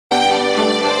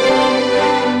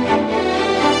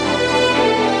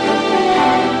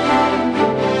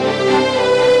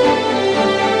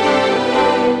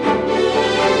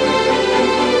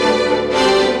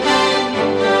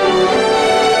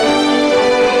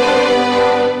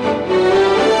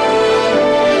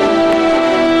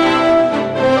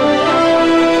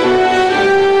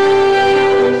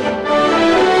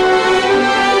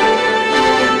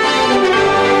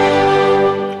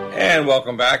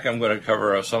welcome back. I'm going to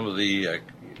cover some of the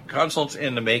consults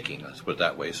in the making, let's put it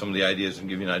that way, some of the ideas and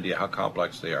give you an idea how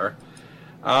complex they are.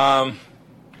 Got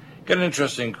an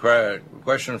interesting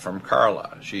question from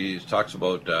Carla. She talks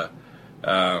about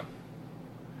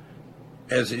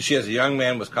she has a young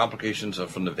man with complications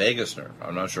from the vagus nerve.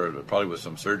 I'm not sure, but probably with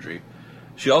some surgery.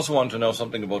 She also wanted to know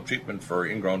something about treatment for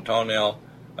ingrown toenail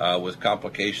with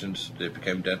complications that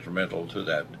became detrimental to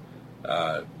that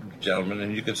gentleman.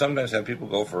 And you can sometimes have people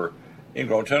go for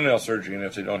ingrown toenail surgery, and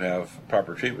if they don't have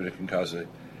proper treatment, it can cause a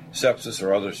sepsis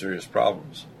or other serious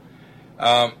problems.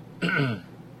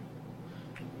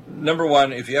 Number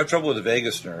one, if you have trouble with the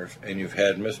vagus nerve and you've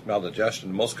had maldigestion, the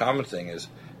most common thing is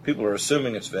people are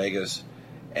assuming it's vagus.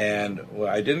 And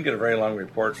I didn't get a very long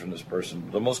report from this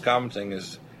person. The most common thing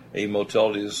is a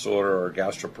motility disorder or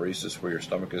gastroparesis where your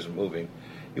stomach isn't moving.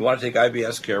 You want to take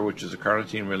IBS care, which is a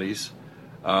carnitine release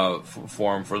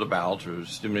form for the bowel to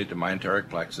stimulate the myenteric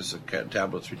plexus, a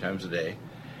tablet 3 times a day.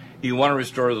 You want to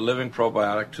restore the living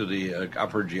probiotic to the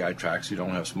upper GI tract so you don't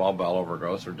have small bowel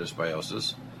overgrowth or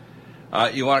dysbiosis.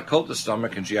 You want to coat the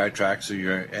stomach and GI tract so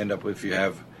you end up with, if you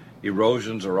have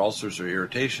erosions or ulcers or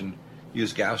irritation,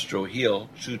 use Gastro Heal,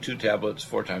 2 tablets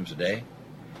 4 times a day.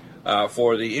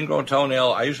 For the ingrown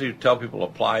toenail, I usually tell people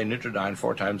apply Nutridyne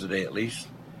 4 times a day at least.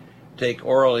 Take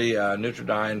orally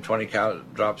Nutridyne 20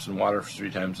 drops in water 3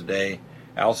 times a day.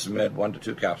 Alcimed 1 to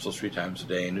 2 capsules 3 times a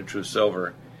day.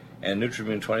 NutriSilver and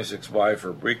Nutrimune 26Y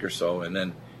for a week or so, and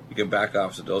then you can back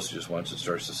off the dosages once it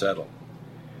starts to settle.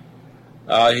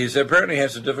 He apparently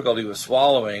has a difficulty with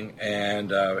swallowing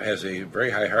and has a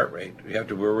very high heart rate. You have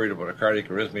to be worried about a cardiac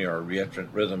arrhythmia or a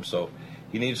reentrant rhythm, so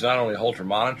he needs not only a Holter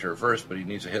monitor first, but he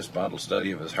needs a HISP model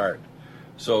study of his heart.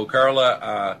 So,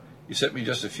 Carla, you sent me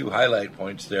just a few highlight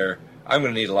points there. I'm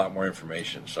going to need a lot more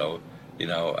information. So,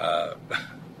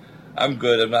 I'm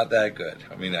good. I'm not that good.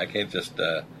 I mean, I can't just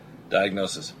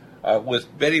diagnose this.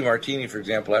 With Betty Martini, for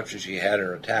example, after she had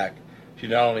her attack, she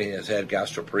not only has had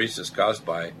gastroparesis caused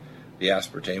by the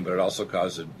aspartame, but it also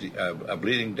caused a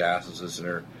bleeding diathesis in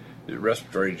her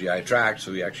respiratory GI tract,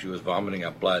 so he actually was vomiting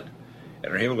up blood,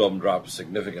 and her hemoglobin dropped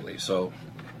significantly. So,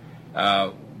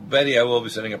 Betty, I will be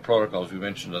sending a protocol, as we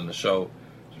mentioned on the show,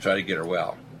 to try to get her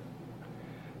well.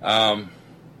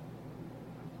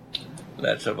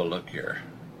 Let's have a look here.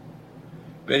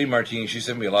 Betty Martini, she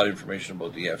sent me a lot of information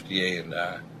about the FDA and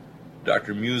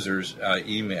Dr. Muser's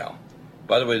email.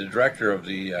 By the way, the director of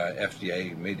the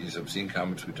FDA made these obscene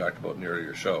comments we talked about in the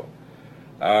earlier show.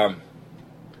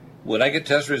 When I get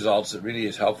test results, it really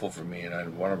is helpful for me,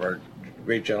 and one of our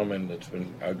great gentlemen that's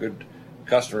been a good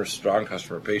customer, strong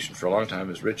customer, patient for a long time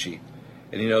is Richie,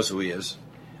 and he knows who he is.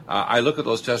 I look at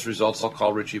those test results. I'll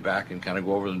call Richie back and kind of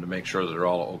go over them to make sure that they're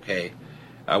all okay.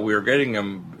 We are getting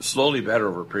him slowly better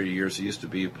over a period of years. He used to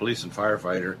be a police and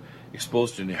firefighter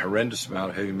exposed to a horrendous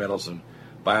amount of heavy metals and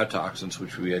biotoxins,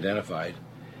 which we identified.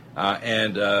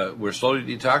 And we're slowly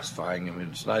detoxifying him.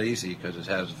 It's not easy because it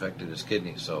has affected his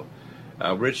kidneys. So,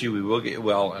 Richie, we will get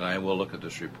well, and I will look at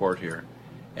this report here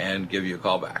and give you a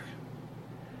call back.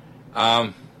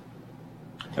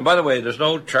 And by the way, there's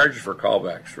no charges for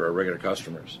callbacks for our regular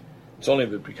customers. It's only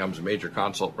if it becomes a major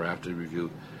consult where I have to review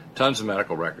tons of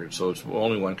medical records, so it's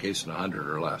only one case in 100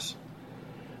 or less.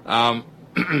 When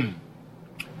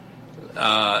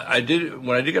I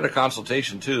did get a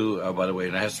consultation too, by the way,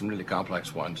 and I had some really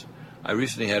complex ones. I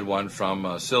recently had one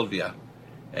from Sylvia,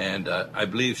 and I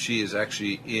believe she is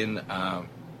actually in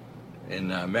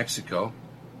Mexico.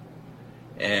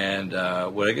 And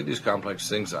when I get these complex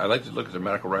things, I like to look at the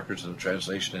medical records and the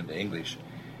translation into English.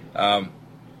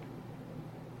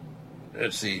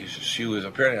 Let's see, she was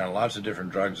apparently on lots of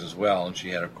different drugs as well, and she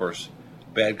had, of course,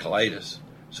 bad colitis.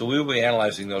 So we will be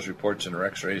analyzing those reports in her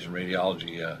x-rays and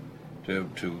radiology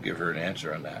to give her an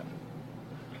answer on that.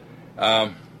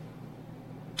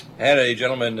 Had a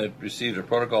gentleman that received a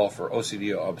protocol for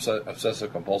OCD,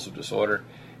 obsessive-compulsive disorder.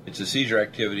 It's a seizure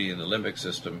activity in the limbic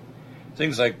system.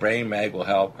 Things like Brain Mag will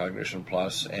help, Cognition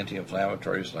Plus,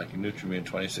 anti-inflammatories like Nutrimune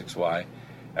 26Y,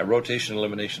 a rotation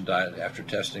elimination diet after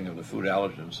testing of the food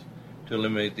allergens to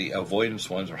eliminate the avoidance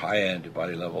ones or high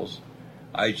antibody levels,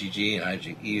 IgG and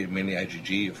IgE, mainly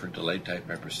IgG for delayed type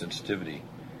hypersensitivity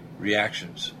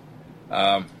reactions.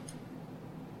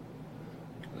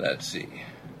 Let's see.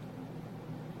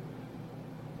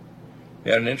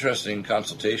 We had an interesting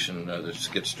consultation that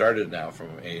gets started now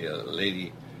from a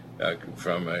lady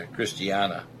from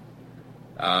Christiana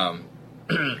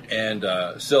and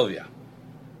Sylvia.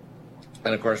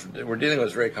 And, of course, we're dealing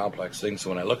with very complex things, so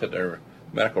when I look at their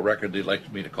medical record, they'd like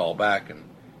me to call back, and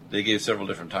they gave several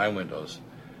different time windows.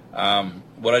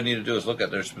 What I need to do is look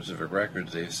at their specific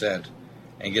records they've sent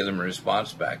and give them a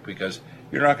response back, because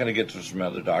You're not going to get this from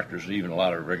other doctors, even a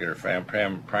lot of regular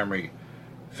primary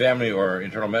family or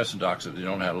internal medicine docs, if they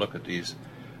don't know how to look at these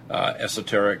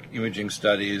esoteric imaging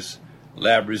studies,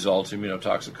 lab results,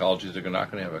 immunotoxicology. They're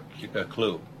not going to have a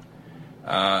clue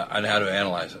on how to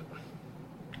analyze it.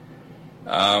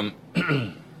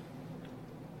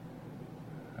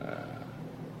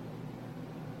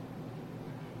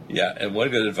 Yeah, and one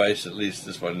good advice, at least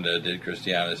this one did,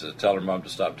 Christiana, is to tell her mom to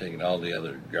stop taking all the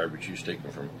other garbage she's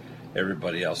taking from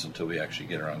everybody else until we actually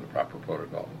get her on the proper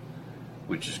protocol,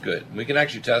 which is good. We can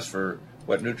actually test for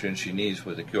what nutrients she needs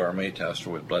with a QRMA test or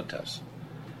with blood tests.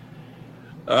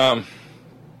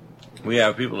 We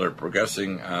have people that are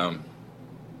progressing on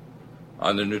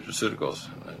their nutraceuticals.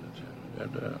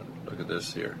 Look at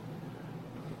this here.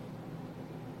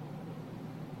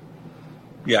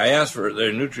 Yeah, I asked for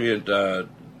their NutriMed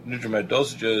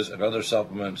dosages and other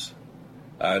supplements,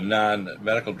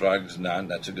 non-medical drugs,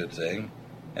 that's a good thing,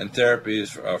 and therapies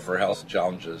for health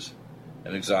challenges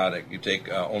and exotic. You take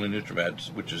only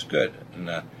NutriMeds, which is good,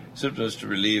 and symptoms to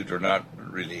relieved or not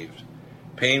relieved.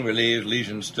 Pain relieved,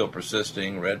 lesions still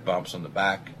persisting, red bumps on the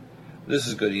back. This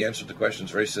is good. He answered the questions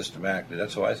very systematically.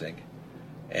 That's what I think.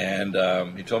 And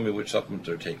he told me which supplements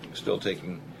they're taking. Still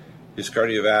taking his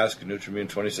Cardiovasc, Nutrimune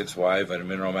 26Y, Vitamin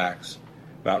Mineral Max,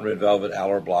 Mountain Red Velvet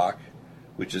Aloe Block,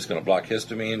 which is going to block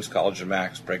histamines, Collagen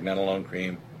Max, Pregnenolone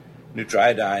Cream,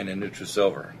 Nutriodine, and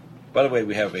NutriSilver. By the way,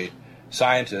 we have a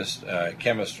scientist,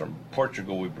 chemist from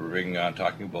Portugal we've been bringing on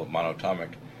talking about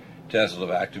monatomic tests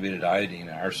of activated iodine.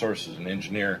 Our source is an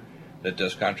engineer that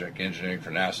does contract engineering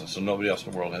for NASA, so nobody else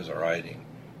in the world has our iodine.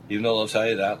 Even though they'll tell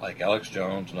you that, like Alex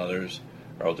Jones and others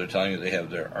are out there telling you they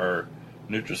have our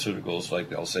nutraceuticals, like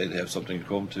they'll say they have something to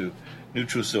come to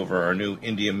NutriSilver, our new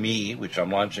India Me, which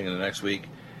I'm launching in the next week.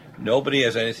 Nobody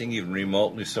has anything even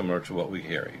remotely similar to what we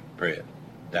carry, period.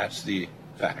 That's the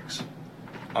facts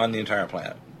on the entire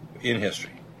planet, in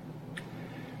history.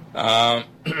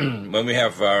 When we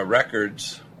have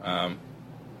records,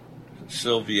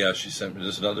 Sylvia, she sent me,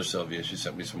 this is another Sylvia, she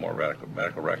sent me some more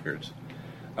medical records.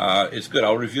 It's good.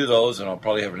 I'll review those, and I'll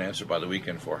probably have an answer by the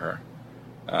weekend for her.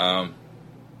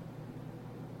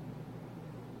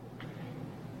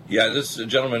 Yeah, this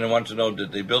gentleman wanted to know,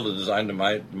 did they build a design to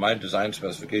my design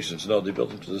specifications? No, they built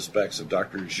them to the specs of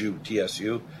Dr. Zhu,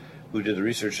 TSU, who did the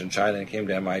research in China and came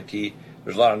to MIT.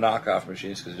 There's a lot of knockoff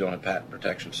machines because they don't have patent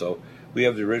protection. So we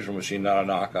have the original machine, not a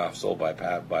knockoff, sold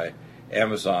by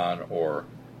Amazon or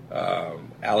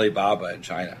Alibaba in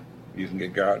China. You can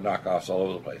get knockoffs all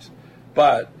over the place.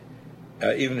 But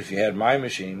even if you had my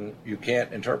machine, you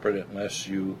can't interpret it unless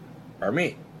you are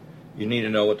me. You need to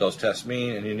know what those tests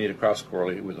mean, and you need to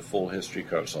cross-correlate with a full history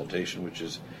consultation, which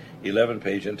is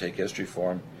 11-page intake history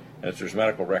form. And if there's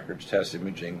medical records, test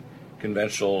imaging,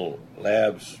 conventional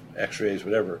labs, x-rays,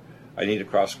 whatever, I need to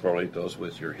cross-correlate those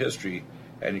with your history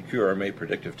and your QRMA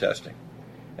predictive testing.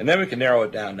 And then we can narrow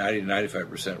it down 90 to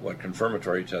 95% what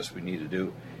confirmatory tests we need to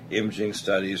do, imaging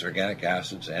studies, organic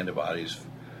acids, antibodies,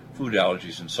 food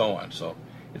allergies, and so on. So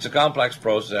it's a complex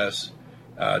process.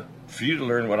 For you to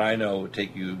learn what I know would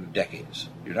take you decades.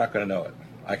 You're not going to know it.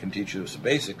 I can teach you some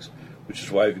basics, which is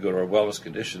why if you go to our wellness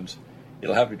conditions,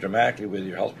 it'll help you dramatically with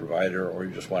your health provider, or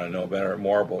you just want to know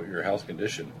more about your health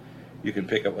condition. You can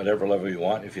pick up whatever level you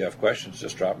want. If you have questions,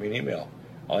 just drop me an email.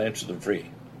 I'll answer them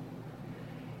free.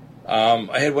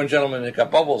 I had one gentleman that got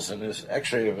bubbles in his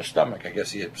x-ray of his stomach. I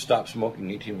guess he had stopped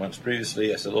smoking 18 months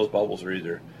previously. I said those bubbles are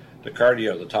either the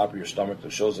cardia or the top of your stomach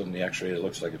that shows in the x-ray. It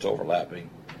looks like it's overlapping,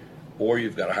 or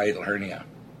you've got a hiatal hernia.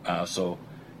 So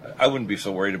I wouldn't be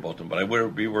so worried about them, but I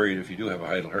would be worried if you do have a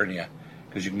hiatal hernia,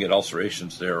 because you can get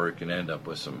ulcerations there, or it can end up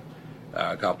with some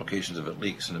complications if it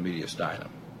leaks in the mediastinum.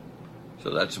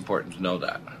 So that's important to know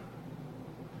that.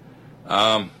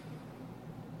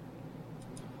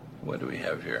 What do we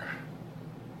have here?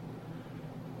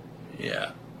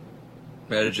 Yeah.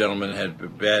 We had a gentleman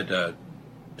had bad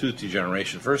tooth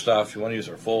degeneration. First off, you want to use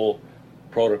our full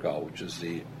protocol, which is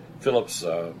the Philips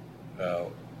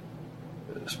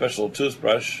special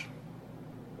toothbrush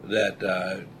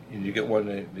that you get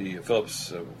one, the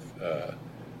Philips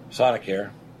Sonicare,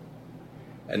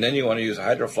 and then you want to use a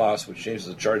hydrofloss, which changes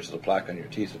the charge of the plaque on your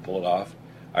teeth to pull it off.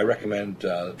 I recommend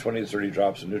 20 to 30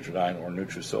 drops of Nutriodine or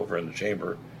NutriSilver in the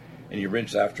chamber, and you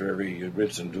rinse you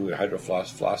rinse and do a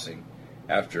flossing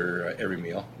after every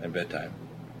meal and bedtime.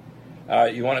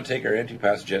 You want to take our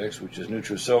antipathogenics, which is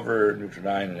NutriSilver,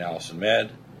 Nutriodine, and Allicin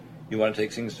Med. You want to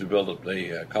take things to build up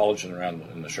the collagen around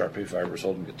in the sharp pay fibers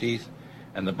holding the teeth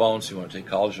and the bones. So you want to take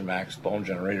Collagen Max, Bone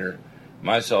Generator,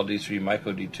 Micelle D3,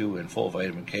 Myco D2, and full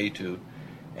vitamin K2.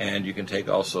 And you can take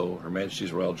also Her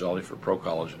Majesty's Royal Jelly for Pro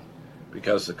Collagen,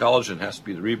 because the collagen has to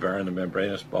be the rebar in the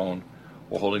membranous bone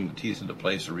holding the teeth into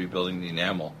place or rebuilding the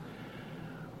enamel.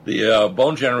 The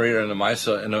bone generator and the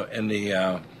MISA and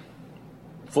the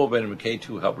full vitamin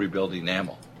K2 help rebuild the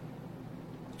enamel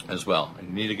as well. And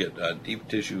you need to get deep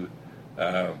tissue,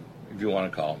 if you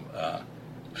want to call them,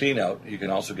 clean out. You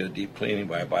can also get a deep cleaning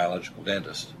by a biological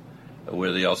dentist,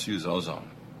 where they also use ozone.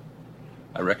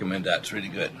 I recommend that. It's really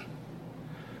good.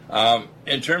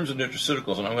 In terms of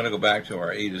nutraceuticals, and I'm going to go back to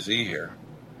our A to Z here,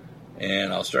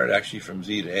 and I'll start actually from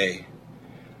Z to A.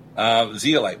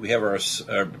 Zeolite. We have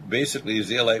our basically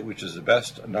zeolite, which is the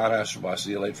best non-astrobos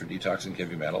zeolite for detoxing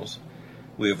heavy metals.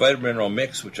 We have vitamin mineral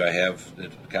mix, which I have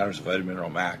that counters vitamin mineral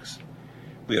max.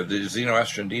 We have the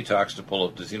xenoestrogen detox to pull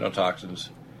up the xenotoxins.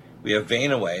 We have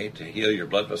Vein Away to heal your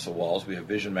blood vessel walls. We have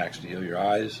Vision Max to heal your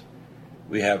eyes.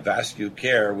 We have Vascu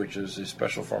Care, which is a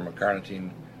special form of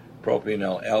carnitine,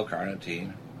 propionyl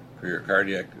L-carnitine for your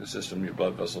cardiac system, your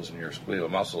blood vessels, and your skeletal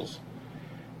muscles.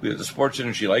 We have the Sports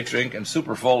Energy Light Drink and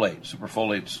Superfolate.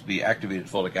 Superfolate's the activated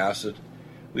folic acid.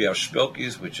 We have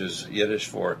Spilkies, which is Yiddish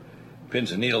for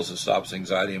pins and needles that stops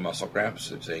anxiety and muscle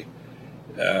cramps. It's a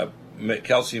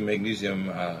calcium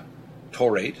magnesium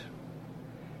taurate.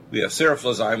 We have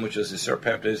seroflozyme, which is a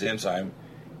serpeptase enzyme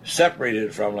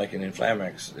separated from like an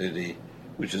Inflamex,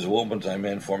 which is a Wolbenzyme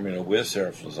N formula with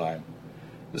seroflozyme.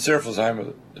 The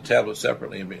seroflozyme, the tablet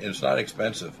separately, and it's not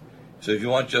expensive. So if you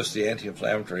want just the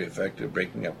anti-inflammatory effect of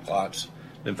breaking up clots,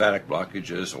 lymphatic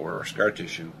blockages, or scar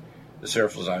tissue, the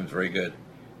seroflozyme is very good.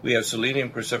 We have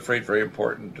selenium cruciferate, very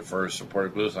important for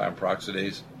supportive glutathione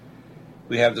peroxidase.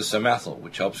 We have the Samethyl,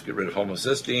 which helps get rid of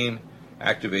homocysteine,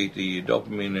 activate the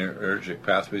dopaminergic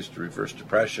pathways to reverse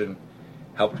depression,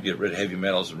 help to get rid of heavy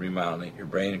metals and remyelinate your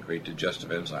brain and create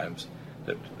digestive enzymes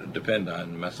that depend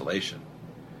on methylation.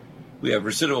 We have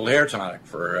residual hair tonic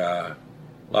for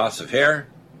loss of hair.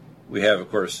 We have,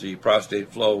 of course, the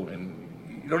prostate flow,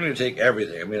 and you don't need to take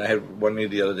everything. I mean, I had one lady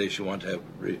the other day, she wanted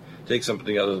to take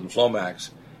something other than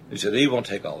Flomax. They said, he won't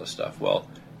take all this stuff. Well,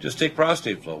 just take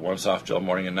prostate flow, one soft gel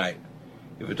morning and night.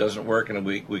 If it doesn't work in a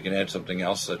week, we can add something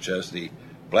else, such as the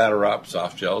Bladder Up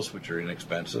soft gels, which are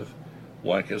inexpensive.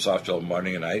 One soft gel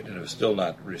morning and night, and if it's still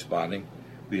not responding,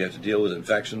 we have to deal with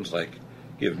infections like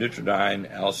give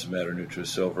Nutridyne, Alcimet, or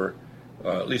NutriSilver,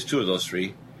 at least two of those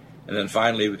three. And then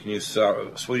finally, we can use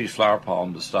Swedish flower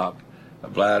pollen to stop a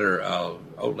bladder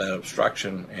outlet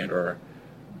obstruction and or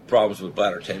problems with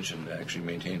bladder tension. That actually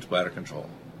maintains bladder control.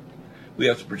 We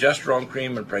have the progesterone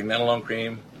cream and pregnenolone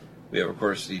cream. We have, of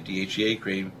course, the DHEA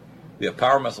cream. We have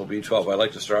Power Methyl B12. I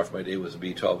like to start off my day with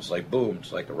the B12. It's like boom.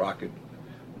 It's like a rocket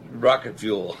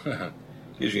fuel.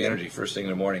 Gives you energy first thing in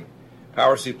the morning.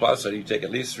 Power C Plus, so you take at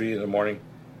least 3 in the morning.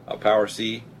 Power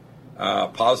C.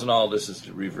 Posinol, this is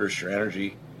to reverse your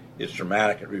energy. It's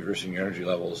dramatic at reversing your energy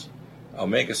levels.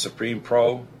 Omega Supreme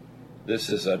Pro, this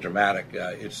is dramatic.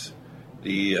 It's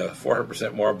the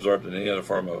 400% more absorbed than any other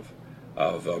form of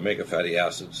omega fatty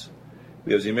acids.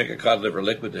 We have the Omega Cod Liver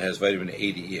Liquid that has vitamin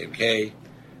A, D, E, and K.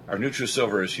 Our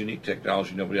NutriSilver is unique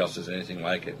technology. Nobody else has anything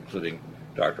like it, including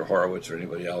Dr. Horowitz or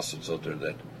anybody else that's out there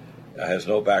that has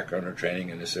no background or training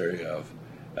in this area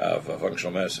of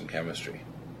functional medicine chemistry.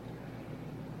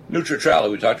 NutriTrala,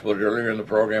 we talked about it earlier in the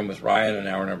program with Ryan in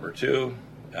hour number 2.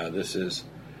 This is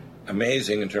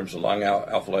amazing in terms of long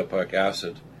alpha lipoic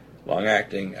acid,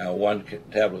 long-acting. One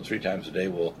tablet 3 times a day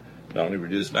will not only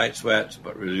reduce night sweats,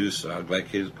 but reduce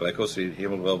glycosylated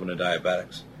hemoglobin in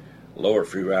diabetics, lower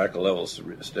free radical levels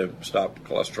to stop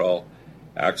cholesterol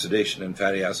oxidation and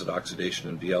fatty acid oxidation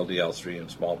and VLDL3 and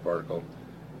small particle.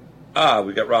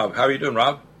 We got Rob. How are you doing,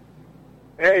 Rob?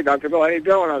 Hey, Dr. Bill, how you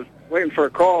doing? I was waiting for a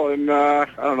call, and I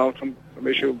don't know, some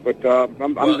issue, but I'm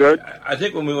good. I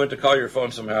think when we went to call your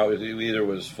phone somehow, it either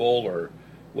was full or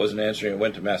wasn't answering. It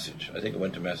went to message. I think it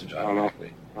went to message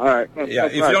automatically. All right. Yeah.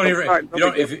 If you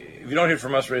don't hear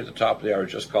from us right at the top of the hour,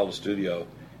 just call the studio,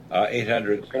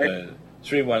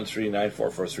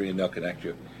 800-313-9443, and they'll connect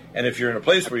you. And if you're in a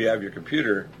place where you have your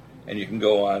computer and you can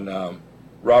go on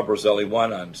Rob Roselli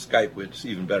 1 on Skype with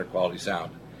even better quality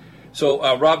sound.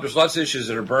 So, Rob, there's lots of issues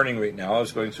that are burning right now. I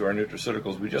was going through our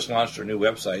nutraceuticals. We just launched our new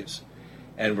websites,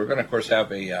 and we're going to, of course,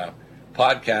 have a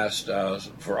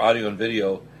podcast for audio and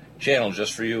video channel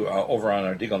just for you over on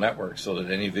our Deagle Network, so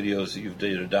that any videos that you've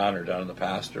either done or done in the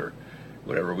past or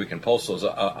whatever, we can post those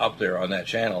up there on that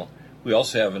channel. We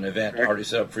also have an event already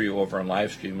set up for you over on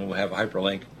Livestream, and we'll have a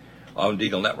hyperlink on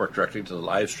Deagle Network directly to the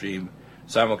Livestream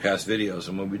simulcast videos.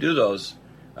 And when we do those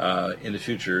in the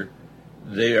future,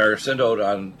 they are sent out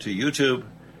on to YouTube,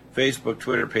 Facebook,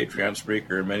 Twitter, Patreon,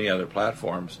 Spreaker, and many other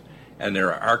platforms, and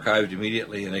they're archived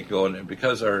immediately, and they go in. And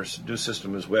because our new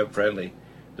system is web-friendly,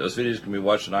 those videos can be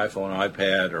watched on iPhone,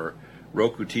 iPad, or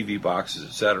Roku TV boxes,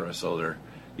 etc. So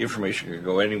information could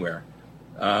go anywhere.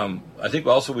 I think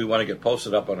also we want to get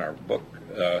posted up on our book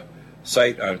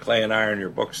site on Clay and Iron, your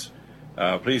books.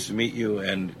 Pleased to meet you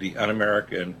and the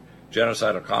Un-American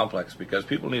Genocidal Complex, because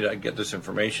people need to get this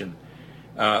information.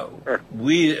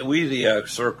 We the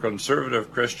sort of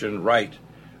conservative Christian right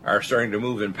are starting to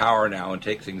move in power now and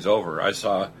take things over. I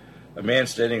saw a man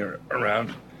standing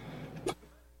around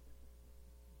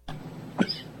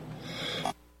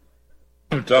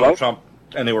Donald Trump,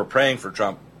 and they were praying for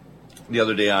Trump the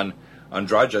other day on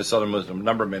Drudge. I saw them with a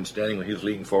number of men standing when he was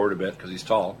leaning forward a bit because he's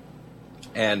tall.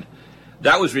 And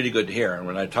that was really good to hear. And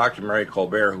when I talked to Mary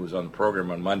Colbert, who was on the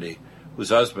program on Monday, whose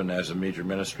husband has a major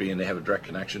ministry and they have a direct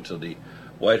connection to the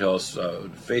White House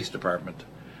Face Department,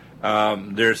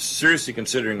 they're seriously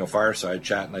considering a fireside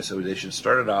chat. And I said they should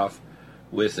start it off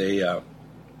with a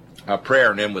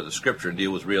prayer and end with a scripture and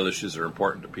deal with real issues that are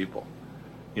important to people.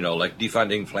 You know, like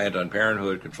defunding Planned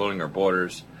Parenthood, controlling our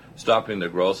borders, stopping the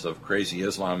growth of crazy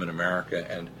Islam in America,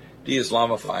 and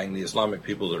de-Islamifying the Islamic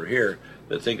people that are here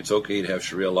that think it's okay to have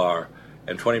Sharia law.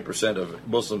 And 20% of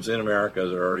Muslims in America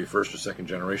that are already first or second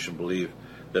generation believe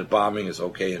that bombing is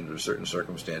okay under certain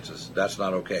circumstances. That's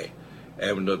not okay.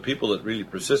 And the people that really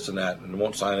persist in that and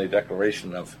won't sign a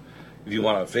declaration of, if you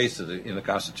want to face it in the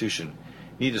Constitution,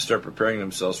 need to start preparing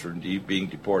themselves for being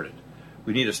deported.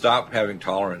 We need to stop having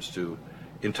tolerance to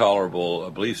intolerable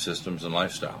belief systems and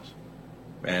lifestyles.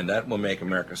 And that will make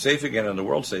America safe again and the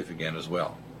world safe again as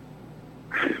well.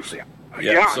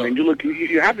 Yeah, so, I mean,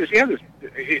 you have this.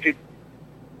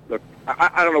 Look,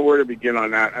 I don't know where to begin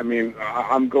on that. I mean,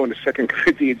 I'm going to 2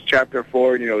 Corinthians chapter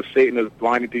 4, and, Satan has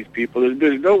blinded these people.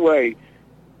 There's no way,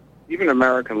 even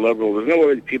American liberals, there's no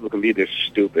way that people can be this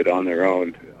stupid on their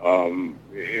own.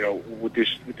 With this,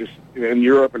 in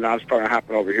Europe, and now it's starting to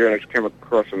happen over here. And I just came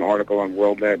across an article on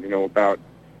WorldNet, about,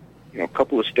 a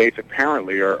couple of states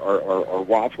apparently are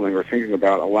waffling or thinking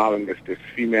about allowing this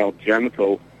female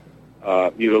genital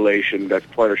mutilation that's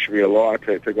part of Sharia law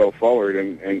to go forward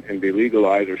and be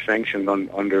legalized or sanctioned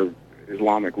under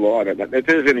Islamic law. That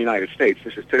is in the United States.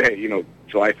 This is today,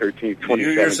 July 13th,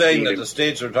 2017. You're saying that the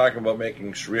states are talking about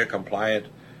making Sharia-compliant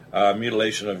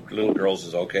mutilation of little girls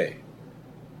is okay?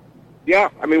 Yeah,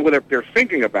 I mean, well, they're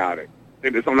thinking about it.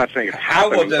 I'm not saying it's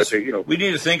happening, but we need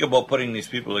to think about putting these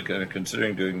people that are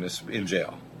considering doing this in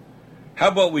jail. How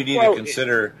about we need to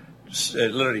consider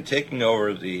literally taking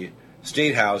over the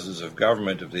state houses of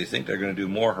government if they think they're going to do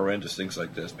more horrendous things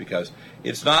like this, because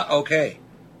it's not okay.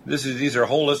 These are a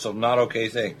whole list of not okay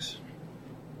things.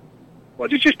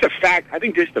 Well, it's just a fact. I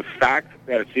think just the fact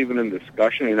that it's even in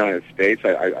discussion in the United States,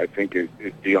 I think is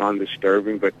beyond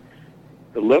disturbing. But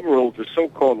the liberals, the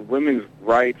so-called women's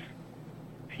rights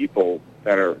people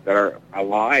that are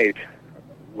allied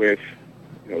with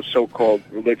so-called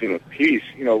religion of peace,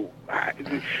 the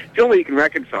only way you can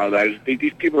reconcile that is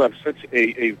these people have such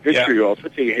a vitriol,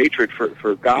 such a hatred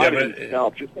for God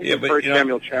himself. Just like in 1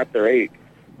 Samuel chapter 8.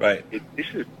 Right.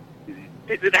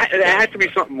 It has to be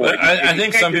something more. I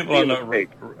think some people on the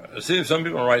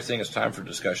right saying it's time for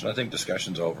discussion. I think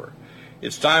discussion's over.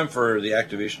 It's time for the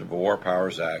activation of a War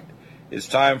Powers Act. It's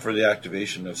time for the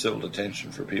activation of civil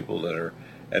detention for people that are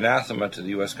anathema to the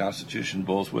U.S. Constitution,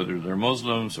 both whether they're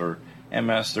Muslims or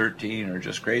MS-13 or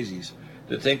just crazies,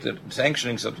 that think that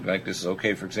sanctioning something like this is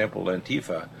okay. For example,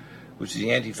 Antifa, which is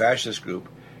the anti-fascist group,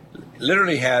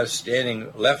 literally has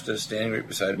leftists standing right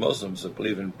beside Muslims that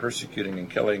believe in persecuting and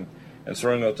killing and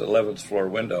throwing out the 11th floor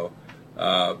window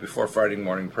before Friday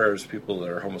morning prayers people that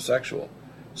are homosexual.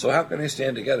 So how can they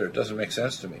stand together? It doesn't make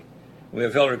sense to me. We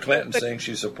have Hillary Clinton saying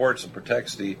she supports and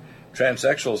protects the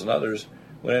transsexuals and others,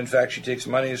 when in fact she takes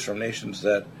monies from nations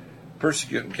that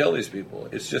persecute and kill these people.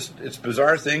 It's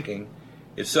bizarre thinking,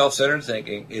 it's self-centered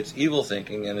thinking, it's evil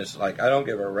thinking, and it's like, I don't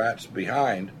give a rat's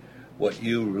behind what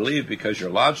you believe because you're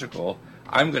logical.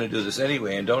 I'm going to do this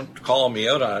anyway, and don't call me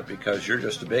out on it because you're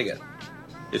just a bigot.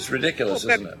 It's ridiculous,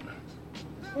 isn't it?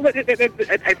 Well,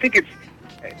 I think it's,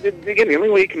 again, the only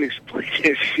way you can explain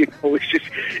this,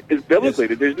 is biblically.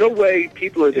 There's no way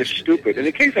people are this stupid. In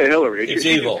the case of Hillary, she's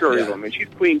evil. I mean,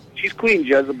 she's Queen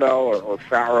Jezebel or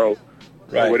Pharaoh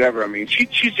or whatever. I mean, she's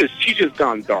just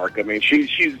gone dark. I mean, she's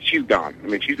gone. I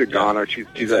mean, she's a goner.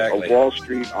 She's a Wall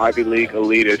Street Ivy League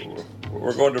elitist.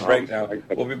 We're going to break now.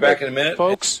 We'll be back in a minute.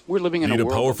 Folks, we're living in a world.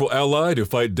 Need a powerful ally to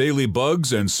fight daily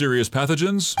bugs and serious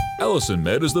pathogens? Allicin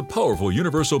Med is the powerful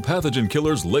universal pathogen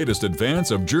killer's latest advance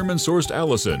of German-sourced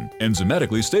allicin,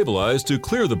 enzymatically stabilized to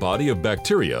clear the body of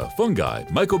bacteria, fungi,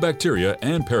 mycobacteria,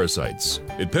 and parasites.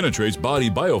 It penetrates body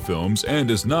biofilms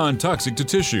and is non-toxic to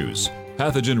tissues.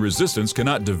 Pathogen resistance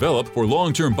cannot develop for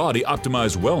long-term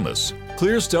body-optimized wellness.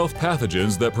 Clear stealth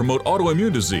pathogens that promote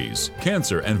autoimmune disease,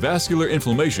 cancer, and vascular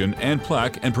inflammation and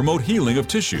plaque and promote healing of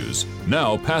tissues.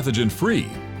 Now pathogen-free.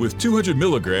 With 200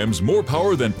 milligrams more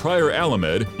power than prior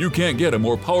Alamed, you can't get a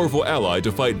more powerful ally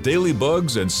to fight daily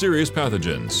bugs and serious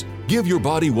pathogens. Give your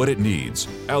body what it needs.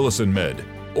 Allison Med.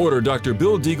 Order Dr.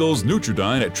 Bill Deagle's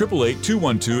Nutridyne at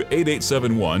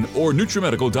 888-212-8871 or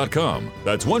NutriMedical.com.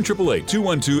 That's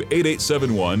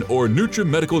 1-888-212-8871 or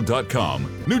NutriMedical.com.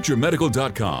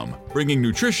 NutriMedical.com, bringing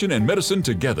nutrition and medicine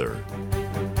together.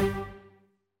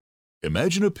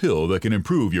 Imagine a pill that can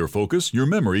improve your focus, your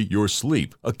memory, your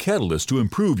sleep, a catalyst to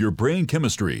improve your brain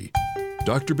chemistry.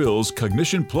 Dr. Bill's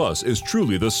Cognition Plus is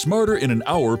truly the smarter in an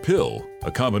hour pill.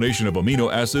 A combination of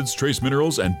amino acids, trace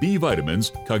minerals, and B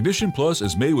vitamins, Cognition Plus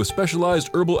is made with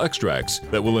specialized herbal extracts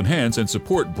that will enhance and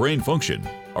support brain function.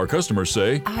 Our customers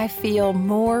say, I feel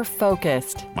more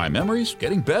focused. My memory's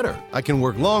getting better. I can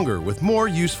work longer with more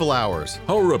useful hours.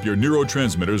 Power up your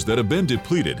neurotransmitters that have been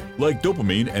depleted, like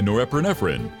dopamine and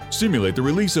norepinephrine. Stimulate the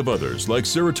release of others, like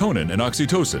serotonin and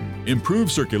oxytocin.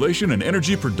 Improve circulation and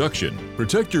energy production.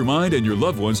 Protect your mind and your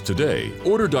loved ones today.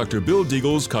 Order Dr. Bill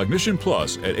Deagle's Cognition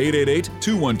Plus at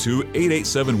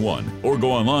 888-212-8871 or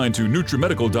go online to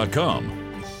NutriMedical.com.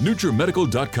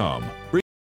 NutriMedical.com.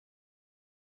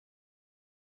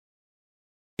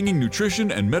 Bringing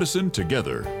nutrition and medicine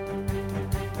together.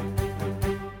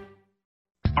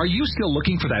 Are you still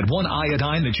looking for that one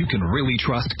iodine that you can really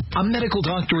trust? A medical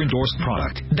doctor-endorsed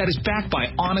product that is backed by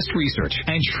honest research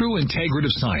and true integrative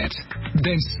science?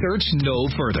 Then search no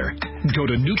further. Go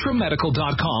to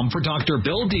NutriMedical.com for Dr.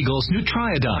 Bill Deagle's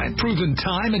Nutriodine, proven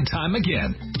time and time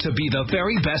again to be the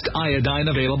very best iodine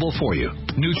available for you.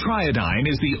 Nutriodine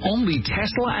is the only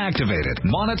Tesla-activated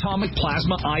monatomic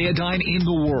plasma iodine in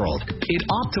the world. It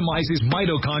optimizes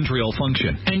mitochondrial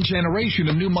function and generation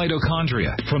of new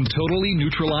mitochondria, from totally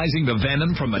neutralizing the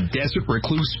venom from a desert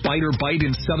recluse spider bite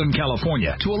in Southern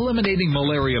California to eliminating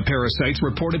malaria parasites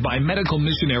reported by medical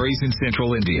missionaries in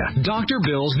Central India. Dr.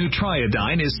 Bill's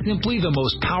Nutriodine is simply the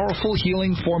most powerful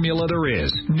healing formula there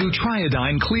is.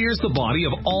 Nutriodine clears the body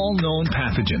of all known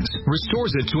pathogens,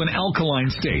 restores it to an alkaline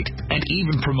state, and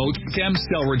even promotes stem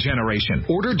cell regeneration.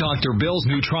 Order Dr. Bill's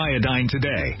Nutriodine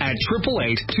today at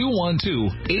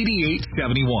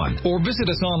 888-212-8871 or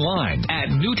visit us online at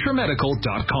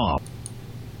NutriMedical.com.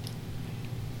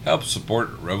 Help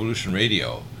support Revolution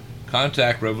Radio.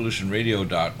 Contact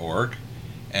revolutionradio.org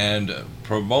and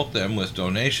promote them with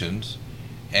donations,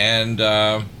 and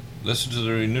listen to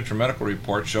the NutriMedical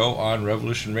Report show on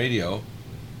Revolution Radio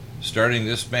starting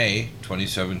this May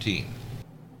 2017.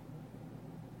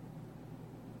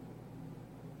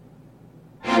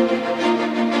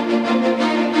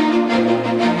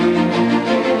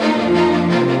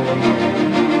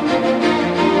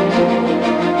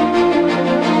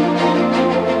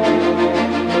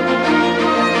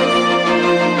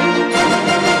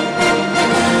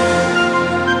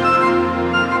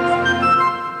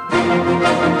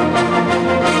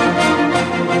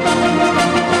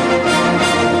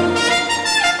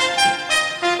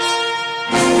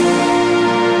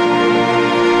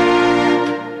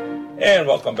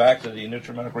 Welcome back to the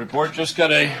NutriMedical Report. Just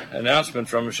got an announcement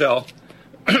from Michelle.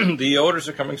 The orders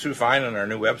are coming through fine on our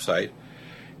new website,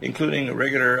 including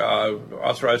regular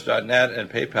authorized.net and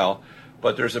PayPal,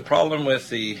 but there's a problem with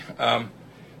the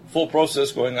full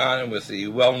process going on and with the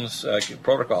wellness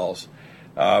protocols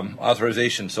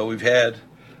authorization. So we've had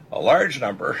a large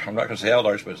number, I'm not going to say how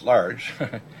large, but it's large,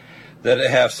 that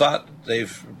have thought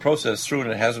they've processed through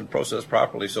and it hasn't processed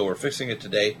properly, so we're fixing it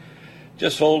today.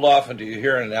 Just hold off until you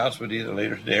hear an announcement either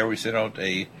later today or we send out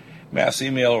a mass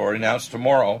email or announce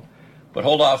tomorrow. But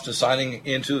hold off to signing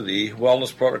into the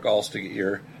wellness protocols to get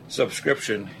your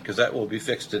subscription, because that will be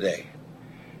fixed today.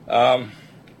 So,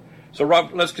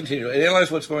 Rob, let's continue.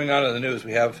 Analyze what's going on in the news.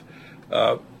 We have,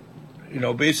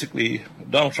 basically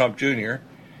Donald Trump Jr.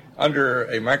 under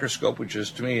a microscope, which is,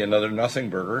 to me, another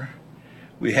nothing burger.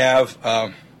 We have,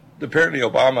 apparently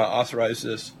Obama authorized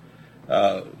this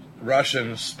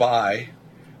Russian spy,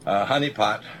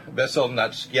 honeypot,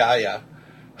 Veselnitskaya,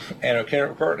 and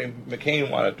apparently McCain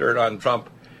wanted dirt on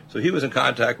Trump, so he was in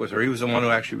contact with her. He was the one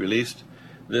who actually released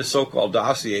this so-called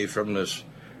dossier from this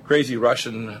crazy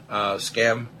Russian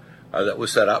scam that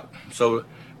was set up. So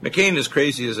McCain is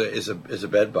crazy as a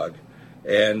bed bug,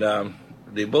 and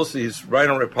both these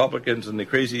rhino Republicans and the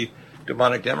crazy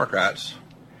demonic Democrats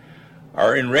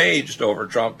are enraged over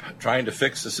Trump trying to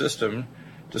fix the system,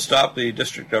 to stop the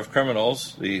District of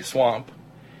Criminals, the swamp,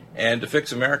 and to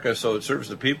fix America so it serves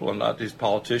the people and not these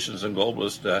politicians and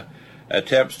globalist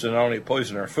attempts to not only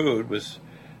poison our food with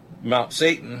Mount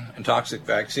Satan and toxic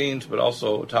vaccines, but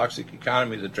also a toxic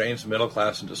economy that drains the middle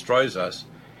class and destroys us,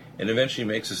 and eventually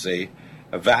makes us a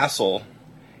vassal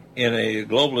in a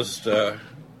globalist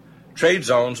trade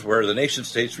zones where the nation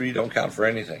states really don't count for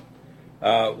anything.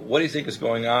 What do you think is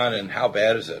going on, and how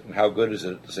bad is it, and how good is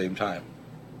it at the same time?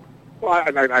 Well,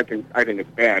 I think it's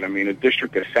bad. I mean, a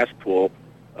district is cesspool.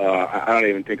 I don't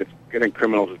even think it's getting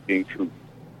criminals as being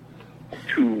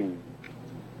too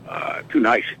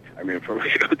nice. I mean,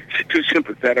 too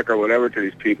sympathetic or whatever to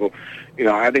these people.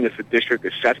 I think it's a district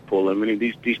is cesspool. I mean,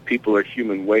 these people are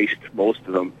human waste. Most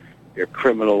of them, they're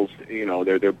criminals.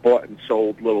 They're bought and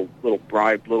sold little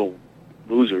bribed little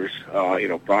losers.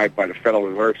 Bribed by the Federal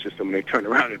Reserve System, and they turn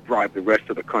around and bribe the rest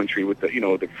of the country with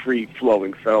the free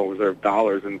flowing Federal Reserve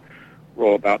dollars, and we're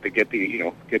all about to get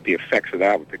the effects of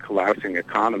that with the collapsing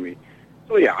economy.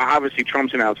 So yeah, obviously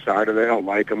Trump's an outsider. They don't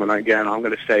like him, and again, I'm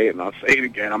going to say it, and I'll say it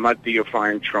again. I'm not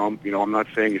deifying Trump. I'm not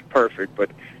saying he's perfect,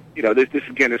 but this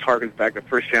again, this harkens back to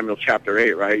 1 Samuel chapter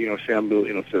 8, right? Samuel,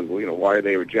 says, why are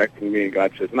they rejecting me? And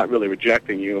God says, I'm not really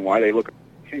rejecting you. And why are they looking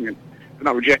at the king? And they're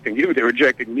not rejecting you. They're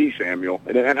rejecting me, Samuel.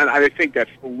 And I think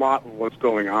that's a lot of what's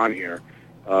going on here.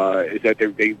 Is that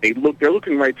they're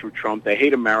looking right through Trump. They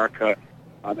hate America.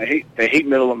 They hate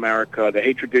middle America. They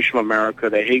hate traditional America.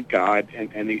 They hate God,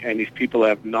 and these people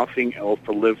have nothing else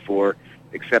to live for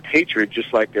except hatred,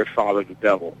 just like their father, the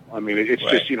devil. I mean, it's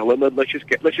right.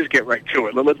 Just let's just get right to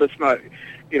it. Let's not,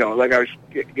 like I was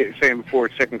saying before,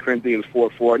 2 Corinthians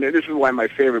 4:4. And this is why my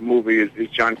favorite movie is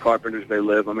John Carpenter's They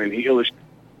Live. I mean, he illustrates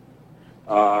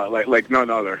like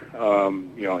none other.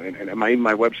 And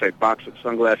my website,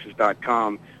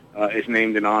 boxofsunglasses.com. Is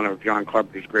named in honor of John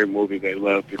Carpenter's great movie They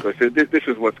Live, because this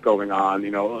is what's going on.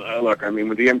 Look, I mean,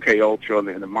 with the MK Ultra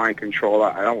and the mind control,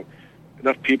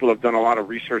 enough people have done a lot of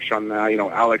research on that.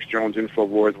 Alex Jones,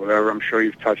 Infowars, whatever. I'm sure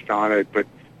you've touched on it, but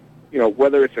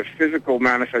whether it's a physical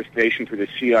manifestation through the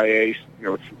CIA,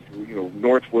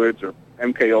 Northwoods or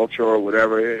MK Ultra or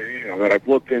whatever, that I've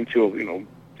looked into,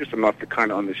 just enough to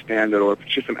kind of understand it, or if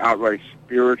it's just an outright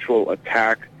spiritual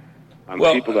attack on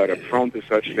people that are prone to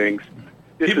such things.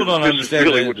 People don't understand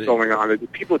really what's going on.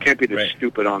 People can't be this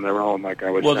stupid on their own, like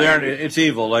I was saying. Well, it's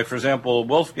evil. Like, for example,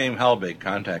 Wolfgang Halbig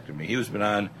contacted me. He's been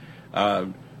on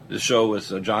the show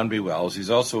with John B. Wells. He's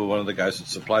also one of the guys that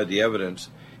supplied the evidence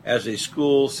as a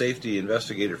school safety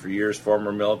investigator for years,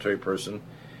 former military person.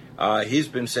 He's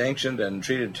been sanctioned and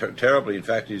treated terribly. In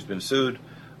fact, he's been sued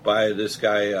by this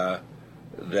guy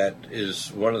that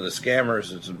is one of the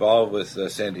scammers that's involved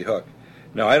with Sandy Hook.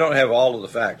 Now, I don't have all of the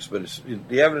facts, but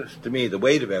the evidence, to me, the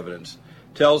weight of evidence,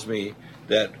 tells me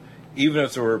that even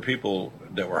if there were people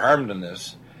that were harmed in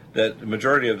this, that the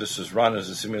majority of this is run as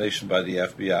a simulation by the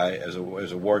FBI as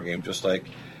a war game, just like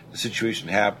the situation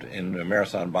happened in the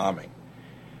Marathon bombing.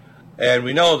 And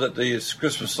we know that the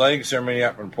Christmas lighting ceremony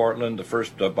up in Portland, the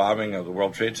first bombing of the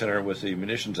World Trade Center with the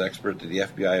munitions expert that the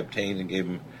FBI obtained and gave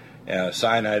him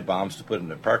cyanide bombs to put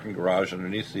in a parking garage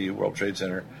underneath the World Trade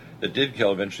Center, that did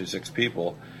kill eventually 6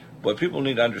 people. What people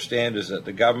need to understand is that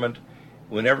the government,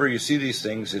 whenever you see these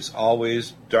things, it's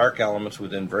always dark elements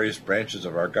within various branches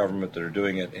of our government that are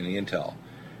doing it in the intel.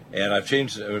 And I've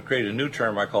created a new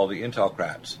term I call the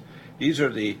intelcrats. These are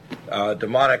the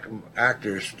demonic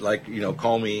actors like,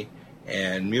 Comey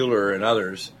and Mueller and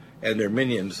others, and their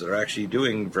minions that are actually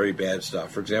doing very bad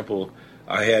stuff. For example,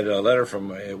 I had a letter from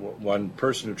one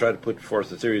person who tried to put forth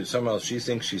the theory that somehow she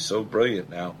thinks she's so brilliant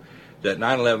now that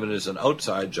 9/11 is an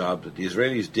outside job, that the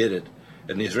Israelis did it,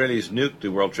 and the Israelis nuked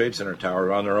the World Trade Center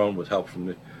tower on their own with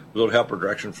little help or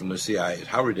direction from the CIA.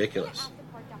 How ridiculous!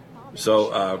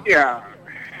 So yeah.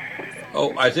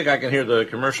 Oh, I think I can hear the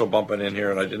commercial bumping in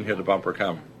here, and I didn't hear the bumper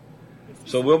come.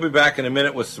 So we'll be back in a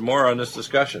minute with some more on this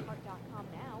discussion.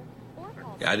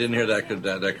 Yeah, I didn't hear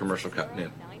that commercial cutting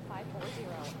in.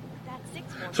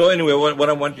 So anyway, what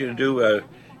I want you to do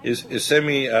is send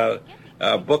me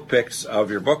book pics of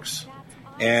your books,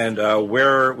 and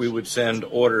where we would send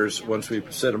orders once we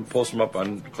post them up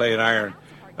on clay and iron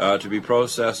to be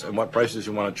processed, and what prices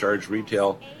you want to charge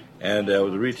retail, and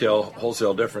the retail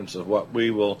wholesale difference of what we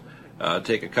will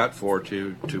take a cut for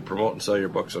to promote and sell your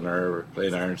books on our clay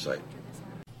and iron site.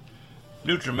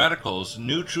 NutriMedical's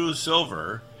Nutru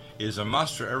Silver is a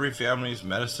must for every family's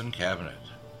medicine cabinet.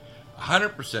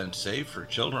 100% safe for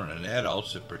children and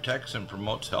adults. It protects and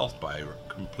promotes health by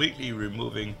completely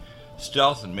removing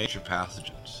stealth and major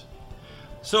pathogens.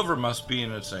 Silver must be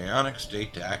in its ionic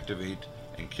state to activate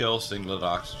and kill singlet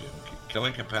oxygen,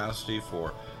 killing capacity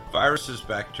for viruses,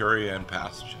 bacteria, and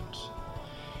pathogens.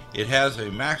 It has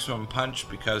a maximum punch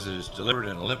because it is delivered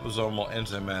in a liposomal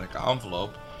enzymatic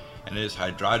envelope and is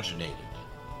hydrogenated.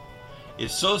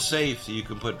 It's so safe that you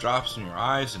can put drops in your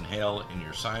eyes and inhale in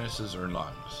your sinuses or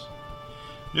lungs.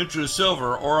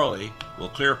 NutriSilver orally will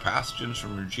clear pathogens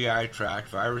from your GI tract,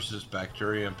 viruses,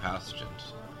 bacteria, and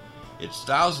pathogens. It's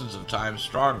thousands of times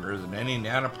stronger than any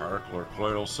nanoparticle or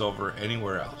colloidal silver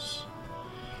anywhere else.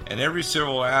 And every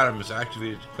silver atom is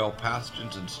activated to kill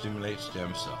pathogens and stimulate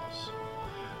stem cells.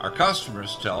 Our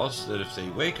customers tell us that if they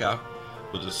wake up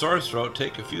with a sore throat,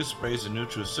 take a few sprays of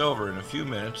NutriSilver in a few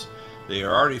minutes, they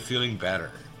are already feeling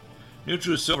better.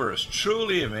 NutriSilver is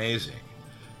truly amazing.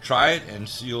 Try it and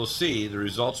you'll see the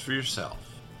results for yourself.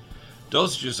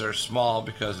 Dosages are small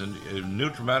because of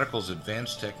NutriMedical's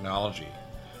advanced technology,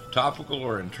 topical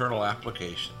or internal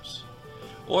applications.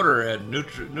 Order at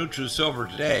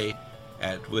NutriSilver today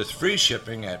with free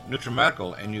shipping at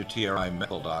NutriMedical,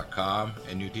 NutriMedical.com,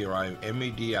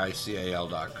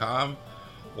 NutriMedical.com,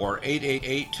 or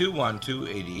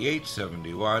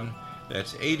 888-212-8871.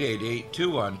 That's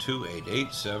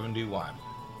 888-212-8871.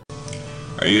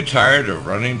 Are you tired of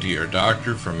running to your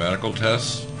doctor for medical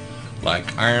tests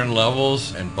like iron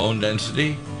levels and bone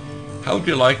density? How would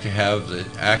you like to have the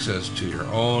access to your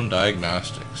own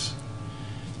diagnostics?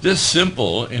 This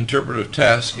simple interpretive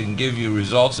test can give you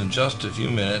results in just a few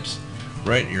minutes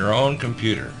right in your own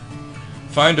computer.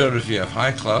 Find out if you have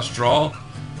high cholesterol,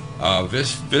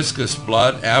 viscous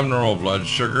blood, abnormal blood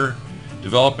sugar,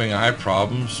 developing eye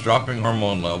problems, dropping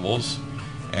hormone levels,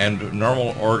 and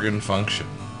normal organ function.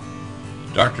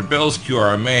 Dr. Bill's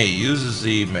QRMA uses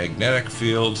the magnetic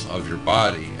fields of your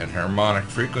body and harmonic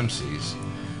frequencies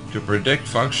to predict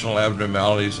functional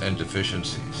abnormalities and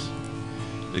deficiencies.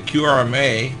 The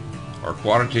QRMA, or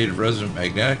Quantitative Resonant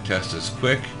Magnetic Test, is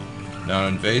quick,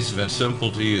 non-invasive, and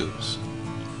simple to use.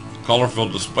 Colorful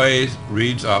display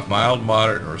reads off mild,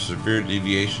 moderate, or severe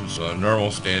deviations from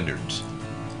normal standards.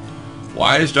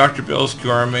 Why is Dr. Bill's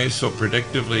QRMA so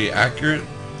predictively accurate?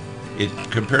 It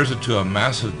compares it to a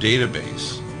massive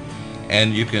database,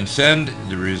 and you can send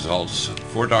the results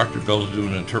for Dr. Bill to do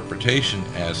an interpretation,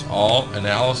 as all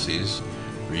analyses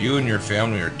for you and your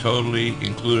family are totally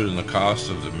included in the cost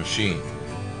of the machine.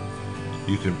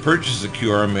 You can purchase the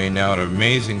QRMA now at an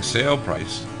amazing sale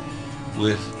price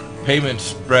with payments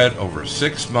spread over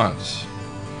 6 months.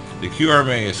 The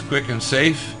QRMA is quick and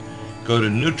safe. Go to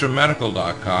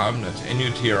NutriMedical.com, that's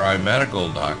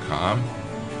NutriMedical.com,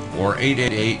 or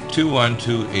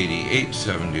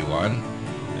 888-212-8871.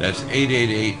 That's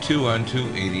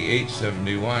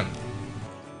 888-212-8871.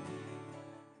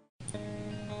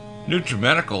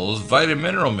 NutriMedical's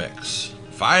Vitamineral Mix.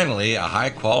 Finally, a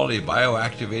high-quality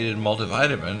bioactivated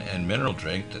multivitamin and mineral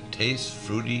drink that tastes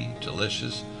fruity,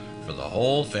 delicious for the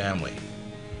whole family.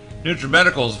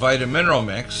 NutriMedical's Vitamineral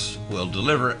Mix will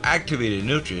deliver activated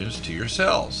nutrients to your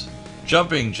cells,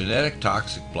 jumping genetic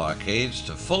toxic blockades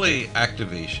to fully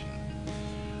activation.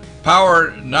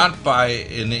 Powered not by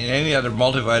any other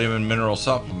multivitamin mineral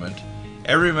supplement,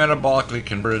 every metabolically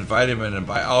converted vitamin and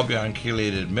bialbion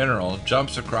chelated mineral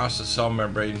jumps across the cell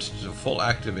membranes to full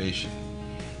activation.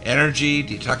 Energy,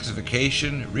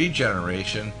 detoxification,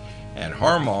 regeneration, and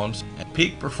hormones and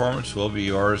peak performance will be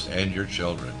yours and your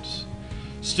children's.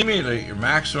 Stimulate your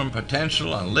maximum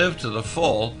potential and live to the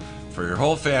full for your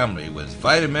whole family with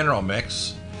Vitamineral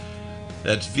Mix.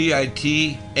 That's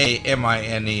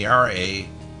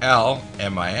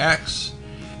VITAMINERALMIX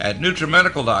at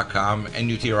NutriMedical.com and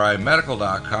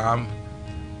NutriMedical.com,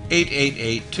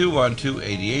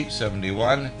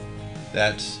 888-212-8871.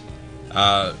 That's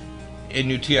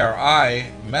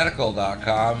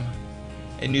NutriMedical.com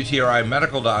and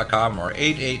NutriMedical.com, or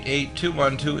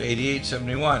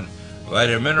 888-212-8871.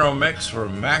 Vitamineral Mix for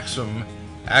maximum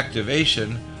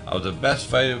activation of the best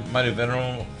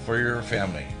vitamineral for your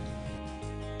family.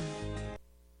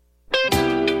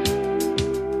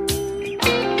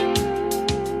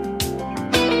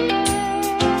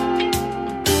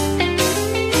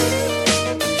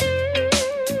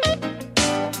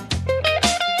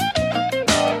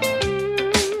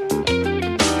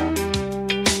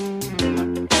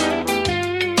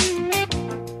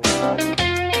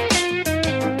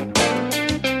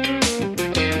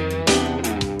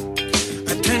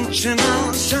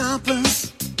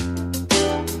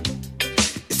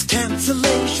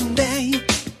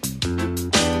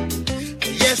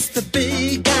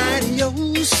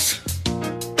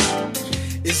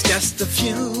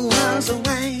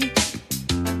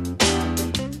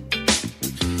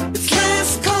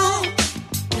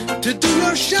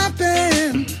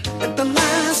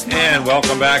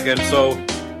 And so,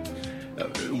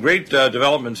 great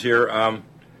developments here.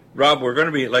 Rob, we're going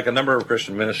to be, like a number of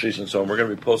Christian ministries and so on, we're going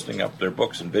to be posting up their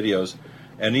books and videos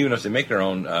And even if they make their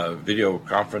own video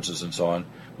conferences and so on,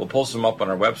 we'll post them up on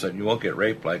our website, and you won't get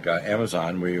raped like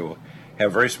Amazon, where you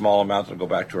have very small amounts that go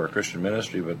back to our Christian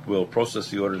ministry, but we'll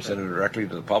process the order and send it directly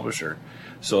to the publisher.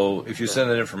 So if you send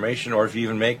that information, or if you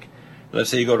even make, let's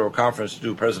say you go to a conference to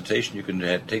do a presentation, you can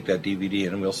take that DVD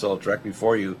and we'll sell it directly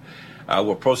for you.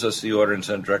 We'll process the order and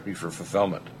send it directly for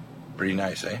fulfillment. Pretty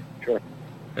nice, eh? Sure.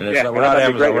 And it's we're not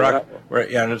Amazon.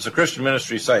 And it's a Christian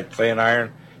ministry site, Clay and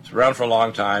Iron. It's around for a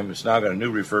long time. It's now got a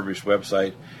new refurbished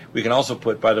website. We can also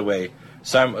put, by the way,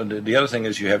 the other thing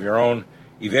is you have your own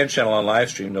event channel on live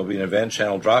stream. There'll be an event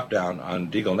channel drop down on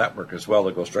Deagle Network as well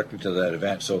that goes directly to that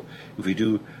event. So if we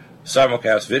do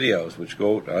simulcast videos, which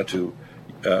go to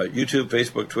YouTube,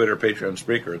 Facebook, Twitter, Patreon,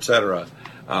 Spreaker, etc.,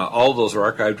 all of those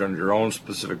are archived under your own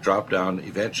specific drop down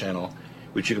event channel,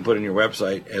 which you can put in your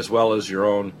website, as well as your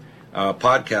own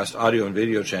podcast audio and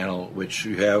video channel, which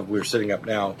we're setting up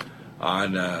now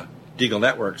on Deagle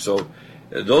Network. So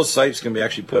those sites can be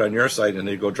actually put on your site, and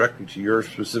they go directly to your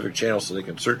specific channel, so they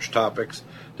can search topics,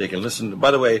 they can listen.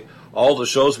 By the way, all the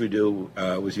shows we do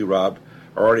with you, Rob,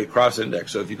 are already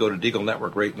cross-indexed. So if you go to Deagle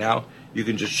Network right now, you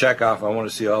can just check off, I want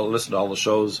to listen to all the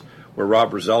shows where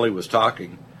Rob Roselli was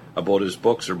talking about his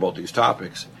books or about these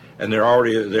topics, and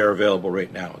they're available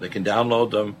right now. They can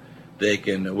download them. They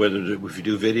can, if you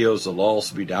do videos, they'll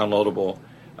also be downloadable,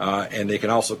 and they can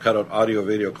also cut out audio,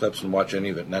 video clips and watch any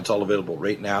of it, and that's all available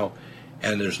right now.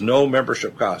 And there's no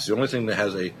membership cost. The only thing that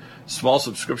has a small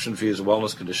subscription fee is a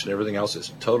wellness condition. Everything else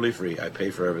is totally free. I pay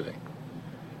for everything.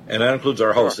 And that includes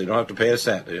our hosts. They don't have to pay a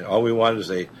cent. All we want is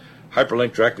a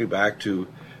hyperlink directly back to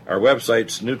our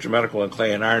websites, NutriMedical and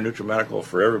Clay and Iron. NutriMedical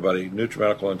for everybody,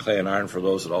 NutriMedical and Clay and Iron for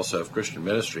those that also have Christian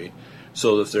ministry.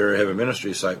 So if they have a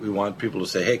ministry site, we want people to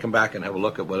say, hey, come back and have a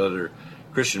look at what other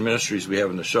Christian ministries we have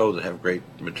in the show that have great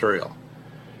material.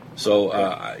 So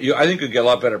I think you get a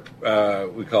lot better,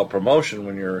 we call promotion,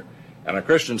 when you're on a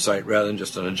Christian site rather than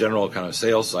just on a general kind of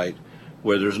sales site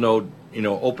where there's no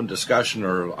open discussion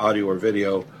or audio or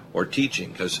video or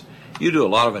teaching, because you do a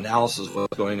lot of analysis of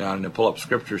what's going on and pull up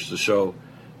scriptures to show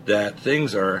that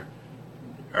things are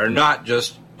not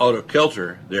just out of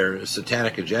kilter. Their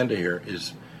satanic agenda here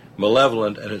is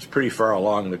malevolent, and it's pretty far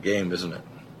along the game, isn't it?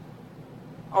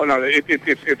 Oh no,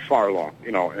 it's far along,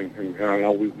 and I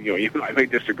know you and I may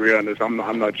disagree on this. I'm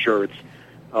not sure it's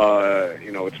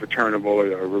it's returnable,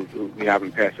 or we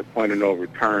haven't passed the point of no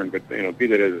return. But be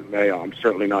that as it may, I'm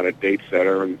certainly not a date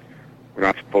setter, and we're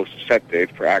not supposed to set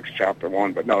dates for Acts chapter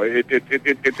 1. But no,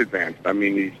 it's advanced. I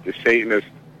mean, the Satanists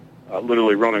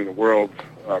literally running the world,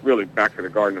 really back to the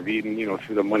Garden of Eden,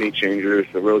 through the money changers,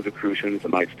 the Rosicrucians, the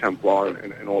Knights Templar,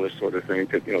 and all this sort of thing.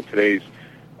 That today's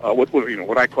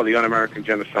what I call the un-American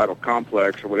genocidal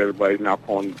complex, or what everybody's now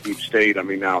calling the deep state. I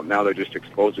mean, now they're just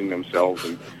exposing themselves,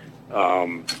 and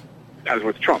as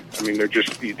with Trump, I mean, they're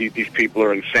just these people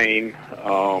are insane,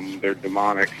 they're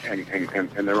demonic, and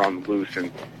they're on the loose.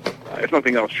 And if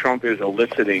nothing else, Trump is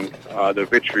eliciting the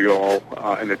vitriol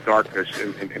and the darkness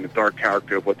and the dark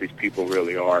character of what these people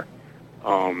really are.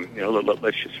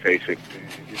 Let's just face it.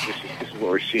 This is what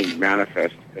we're seeing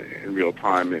manifest in real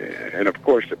time, and of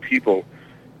course, the people.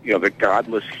 The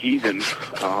godless heathen,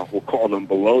 we'll call them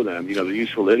below them. The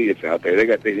useful idiots out there.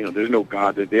 There's no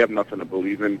God. They have nothing to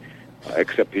believe in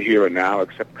except the here and now,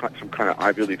 except some kind of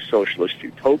Ivy League socialist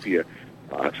utopia.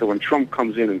 So when Trump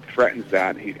comes in and threatens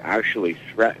that, he's actually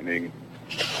threatening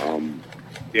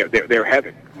their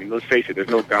heaven. I mean, let's face it. There's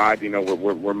no God.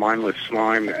 We're mindless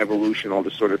slime, evolution, all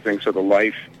this sort of thing. So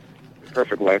the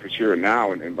perfect life is here and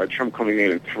now. And by Trump coming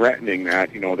in and threatening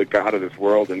that, the God of this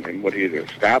world and what he has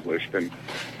established, and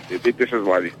this is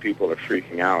why these people are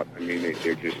freaking out. I mean,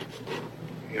 they're just,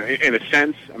 in a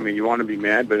sense, I mean, you want to be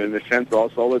mad, but in a sense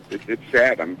also, it's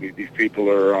sad. I mean, these people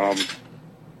are,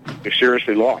 they're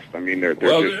seriously lost. I mean, they're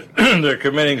they're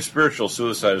committing spiritual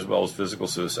suicide as well as physical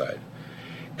suicide.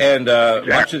 And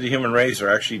exactly. Much of the human race are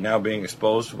actually now being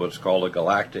exposed to what's called a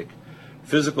galactic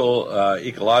physical,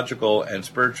 ecological, and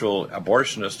spiritual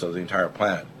abortionist of the entire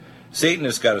planet. Satan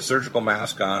has got a surgical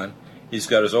mask on. He's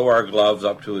got his OR gloves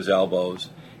up to his elbows.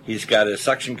 He's got his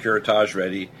suction curettage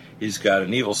ready. He's got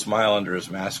an evil smile under his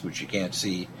mask, which you can't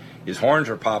see. His horns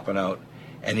are popping out,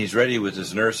 and he's ready with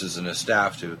his nurses and his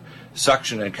staff to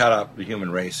suction and cut up the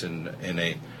human race in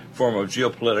a form of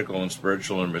geopolitical and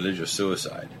spiritual and religious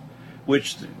suicide,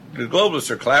 which the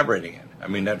globalists are collaborating in. I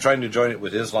mean, they're trying to join it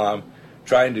with Islam,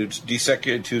 trying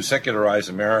to secularize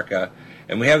America.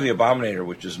 And we have the Abominator,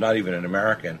 which is not even an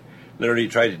American, literally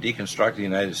tried to deconstruct the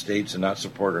United States and not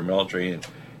support our military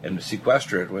and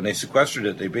sequester it. When they sequestered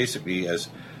it, they basically, as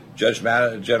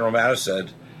General Mattis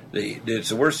said, it's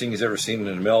the worst thing he's ever seen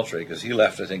in the military, because he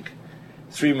left, I think,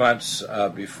 3 months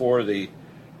before the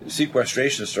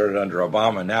sequestration started under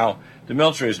Obama. Now, the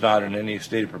military is not in any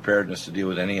state of preparedness to deal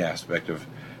with any aspect of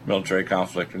military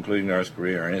conflict, including North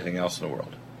Korea or anything else in the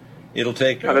world. It'll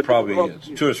take probably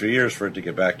 2 or 3 years for it to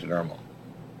get back to normal.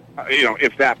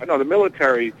 If that. But no, the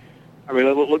military. I mean,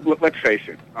 let's face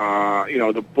it.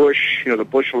 The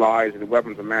Bush lies and the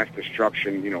weapons of mass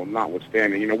destruction.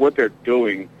 Notwithstanding, what they're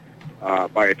doing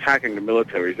by attacking the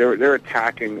military, they're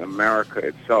attacking America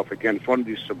itself. Again, it's one of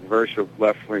these subversive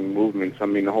left-wing movements. I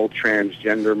mean, the whole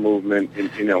transgender movement,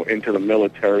 into the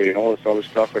military and all this other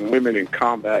stuff, and women in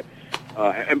combat.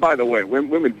 And by the way,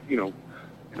 women, and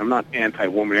I'm not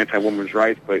anti-women's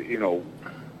rights, but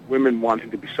women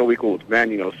wanting to be so equal with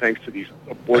men, thanks to these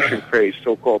abortion crazed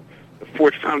so-called the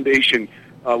Ford Foundation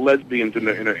lesbians in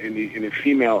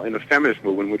the feminist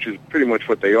movement, which is pretty much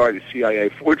what they are, the CIA,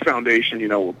 Ford Foundation,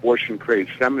 abortion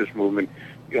crazed feminist movement,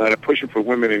 that are pushing for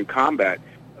women in combat.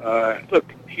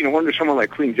 Look, under someone like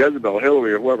Queen Jezebel,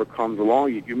 Hillary, or whoever comes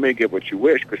along, you may get what you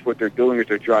wish, because what they're doing is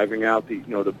they're driving out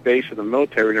the base of the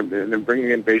military and then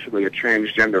bringing in basically a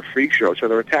transgender freak show. So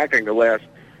they're attacking the last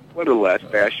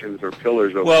bastions or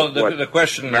pillars of the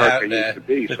question America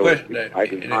used to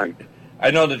be. I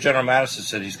know that General Madison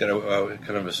said he's got a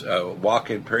kind of a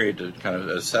walk-in period to kind of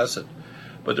assess it.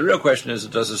 But the real question is,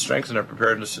 does it strengthen our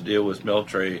preparedness to deal with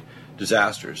military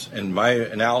disasters? And my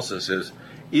analysis is,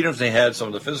 even if they had some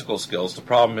of the physical skills, the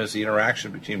problem is the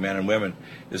interaction between men and women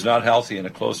is not healthy in a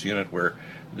close unit where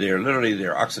their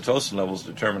oxytocin levels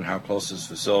determine how close this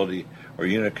facility or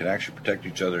unit can actually protect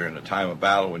each other in a time of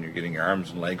battle when you're getting your arms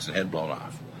and legs and head blown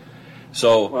off.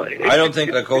 So I don't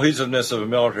think the cohesiveness of a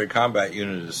military combat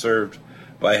unit is served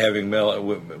by having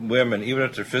women, even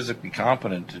if they're physically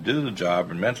competent to do the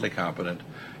job and mentally competent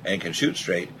and can shoot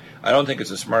straight. I don't think it's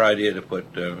a smart idea to put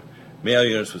male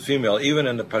units with female, even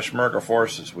in the Peshmerga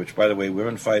forces, which, by the way,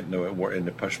 women fight in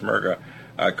the Peshmerga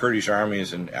Kurdish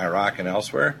armies in Iraq and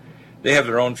elsewhere. They have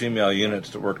their own female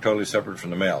units that work totally separate from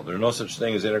the male. There's no such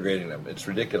thing as integrating them. It's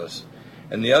ridiculous.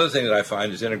 And the other thing that I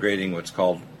find is integrating what's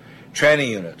called tranny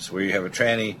units, where you have a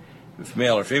tranny with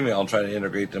male or female and try to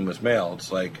integrate them with male.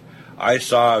 It's like, I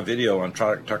saw a video on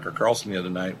Tucker Carlson the other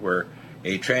night where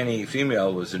a tranny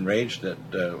female was enraged that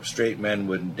straight men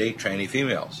wouldn't date tranny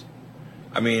females.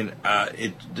 I mean,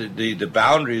 the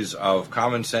boundaries of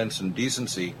common sense and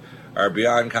decency are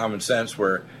beyond common sense,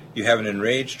 where you have an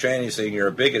enraged tranny saying you're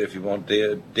a bigot if you won't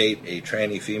date a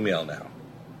tranny female now.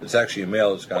 It's actually a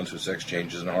male that's gone through sex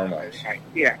changes and hormones.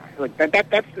 Yeah, like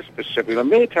that's the specific. The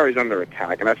military's under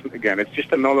attack, and that's, again, it's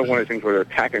just another one of the things where they're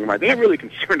attacking rights. They're not really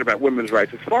concerned about women's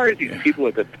rights. As far as these people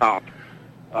at the top,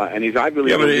 and these Ivy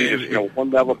League leaders, one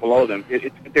level below them,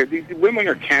 these women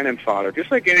are cannon fodder,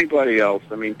 just like anybody else.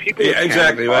 I mean, people are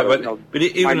exactly, cannon fodder, but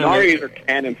even minorities are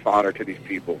cannon fodder to these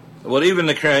people. Well, even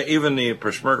the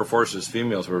Peshmerga forces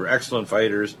females were excellent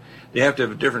fighters. They have to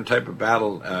have a different type of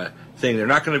battle thing. They're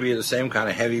not going to be the same kind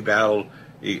of heavy battle,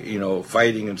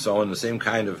 fighting and so on, the same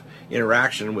kind of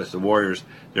interaction with the warriors.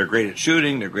 They're great at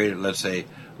shooting. They're great at, let's say,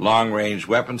 long-range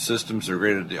weapon systems. They're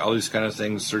great at all these kind of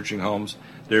things, searching homes.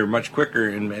 They're much quicker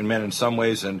in men in some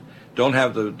ways and don't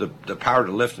have the power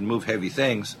to lift and move heavy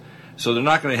things. So they're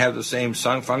not going to have the same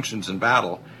functions in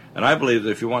battle. And I believe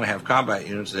that if you want to have combat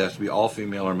units, it has to be all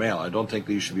female or male. I don't think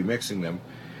that you should be mixing them.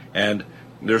 And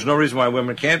there's no reason why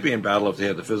women can't be in battle if they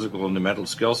have the physical and the mental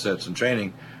skill sets and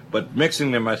training. But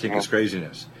mixing them, I think, is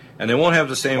craziness. And they won't have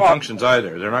the same functions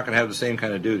either. They're not going to have the same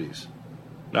kind of duties.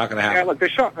 Not going to happen. Yeah, look,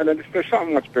 there's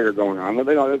something much bigger going on.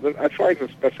 As far as the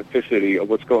specificity of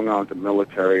what's going on with the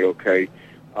military, okay,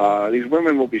 these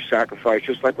women will be sacrificed,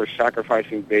 just like we're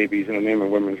sacrificing babies in the name of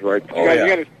women's rights.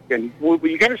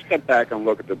 You got to step back and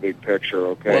look at the big picture,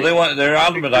 okay? Well, their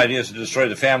ultimate idea is to destroy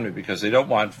the family because they don't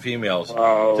want females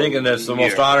thinking that's the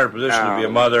most honored position to be a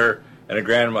mother and a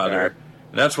grandmother. Right.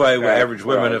 And that's why average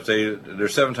women, if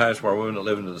there's 7 times more women that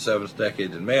live into the 7th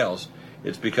decade than males.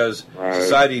 It's because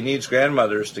society needs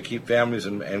grandmothers to keep families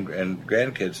and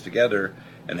grandkids together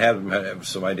and have them have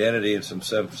some identity and some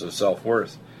sense of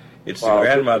self-worth. It's the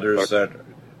grandmothers that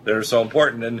are so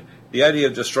important. And the idea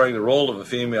of destroying the role of a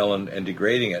female and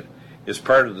degrading it is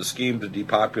part of the scheme to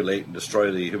depopulate and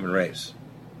destroy the human race.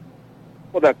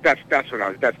 Well, that's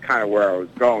kind of where I was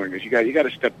going. Is you got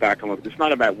to step back and look. It's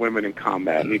not about women in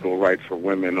combat and equal rights for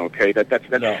women. Okay, that's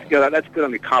good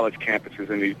on the college campuses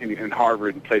and in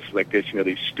Harvard and places like this.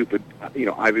 These stupid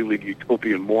Ivy League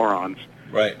utopian morons.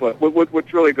 Right. But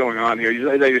what's really going on here?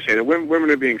 As you say, the women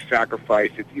are being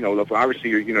sacrificed. It's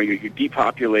obviously you're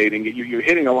depopulating. You're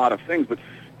hitting a lot of things, but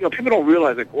people don't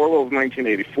realize that Orwell's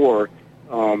 1984.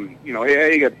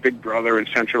 You got Big Brother and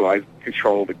centralized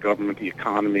control of the government, the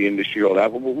economy, industry, all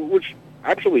that, which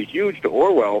absolutely huge to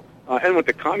Orwell. and with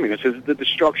the communists, is the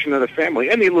destruction of the family.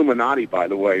 And the Illuminati, by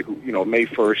the way, who, May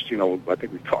 1st, I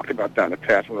think we've talked about that in the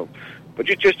past. But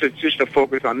just to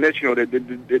focus on this,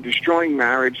 they're destroying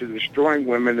marriage, they're destroying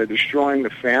women, they're destroying the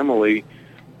family,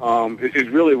 is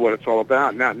really what it's all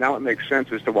about. Now it makes sense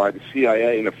as to why the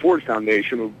CIA and the Ford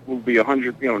Foundation will be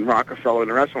 100, and Rockefeller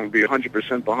and the rest of them will be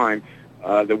 100% behind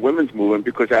the women's movement,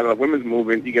 because out of the women's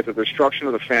movement, you get the destruction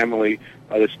of the family.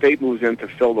 The state moves in to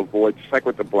fill the void. Just like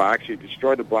with the blacks, you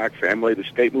destroy the black family. The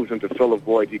state moves in to fill the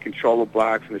void. You control the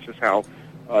blacks, and it's just how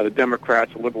the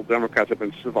Democrats, the liberal Democrats, have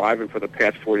been surviving for the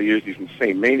past 40 years, these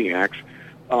insane maniacs.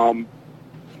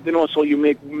 Then also you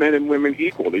make men and women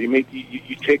equal.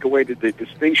 You take away the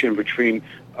distinction between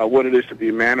what it is to be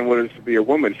a man and what it is to be a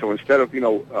woman. So instead of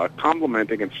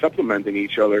complementing and supplementing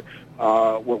each other,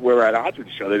 we're at odds with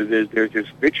each other. There's this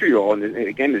vitriol, and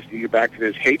again, you get back to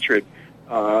this hatred.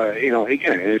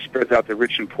 Again, and it spreads out to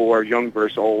rich and poor, young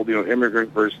versus old,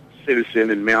 immigrant versus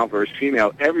citizen, and male versus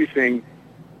female. Everything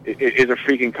is a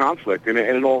freaking conflict, and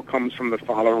it all comes from the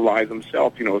father of lies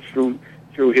himself.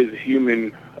 Through his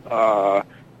human.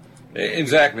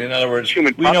 Exactly. In other words,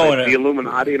 human puppets, the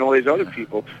Illuminati and all these other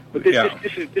people. But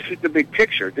this is the big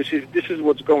picture. This is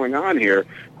what's going on here.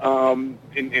 And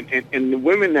the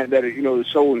women that are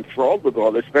so enthralled with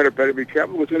all this better be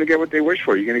careful. What's going to get what they wish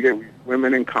for? You're going to get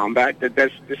women in combat.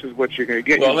 This is what you're going to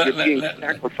get. Well, you're being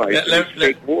sacrificed in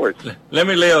fake wars. Let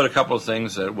me lay out a couple of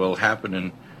things that will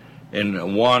happen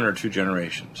in one or two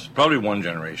generations, probably one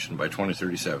generation by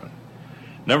 2037.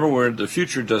 Number one, the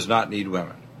future does not need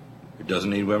women. It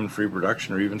doesn't need women for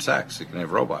reproduction or even sex. It can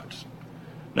have robots.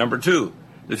 Number two,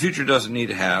 the future doesn't need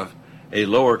to have a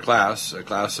lower class, a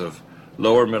class of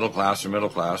lower middle class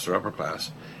or upper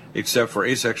class, except for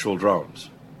asexual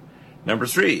drones. Number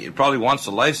three, it probably wants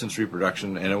to license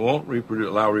reproduction, and it won't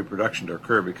allow reproduction to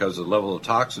occur because the level of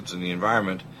toxins in the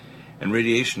environment and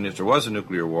radiation, if there was a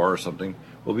nuclear war or something,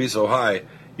 will be so high,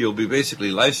 you'll be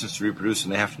basically licensed to reproduce,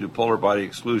 and they have to do polar body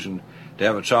exclusion to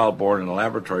have a child born in a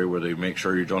laboratory where they make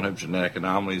sure you don't have genetic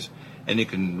anomalies, and you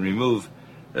can remove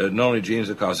not only genes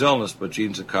that cause illness, but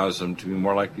genes that cause them to be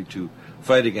more likely to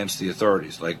fight against the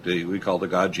authorities, like we call the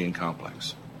God gene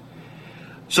complex.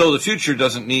 So the future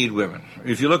doesn't need women.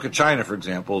 If you look at China, for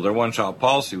example, their one-child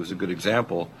policy was a good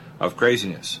example of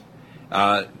craziness.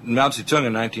 Mao Zedong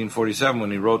in 1947,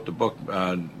 when he wrote the book,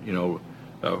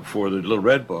 for the Little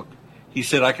Red Book, he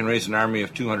said, I can raise an army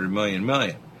of 200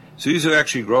 million. So he's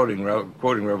actually quoting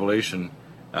Revelation,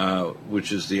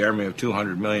 which is the army of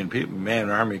 200 million people, man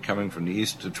army coming from the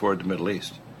east toward the Middle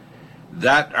East.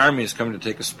 That army is coming to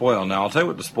take a spoil. Now, I'll tell you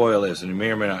what the spoil is, and you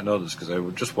may or may not know this, because I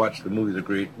just watched the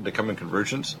movie The Coming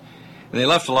Convergence, and they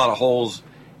left a lot of holes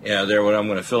there, what I'm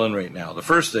going to fill in right now. The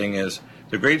first thing is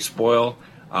the great spoil.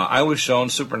 I was shown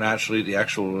supernaturally the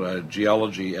actual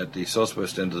geology at the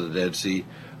southwest end of the Dead Sea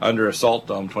under a salt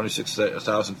dome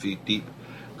 26,000 feet deep,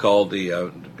 called the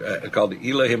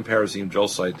Elohim Parazim Drill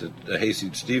site that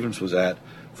Hayseed Stevens was at,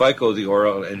 FICO, the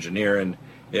oil engineer, and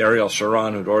Ariel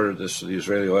Sharon, who'd ordered this to the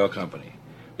Israeli oil company.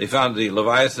 They found the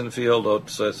Leviathan field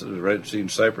outside the Red Sea in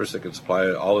Cyprus that can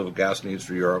supply all of the gas needs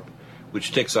for Europe,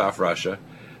 which ticks off Russia.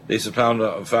 They found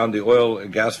the oil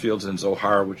and gas fields in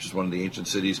Zohar, which is one of the ancient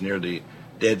cities near the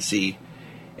Dead Sea.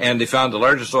 And they found the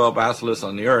largest oil batholith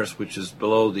on the earth, which is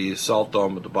below the salt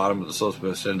dome at the bottom of the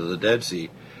southwest end of the Dead Sea,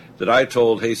 that I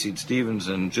told Hayseed Stevens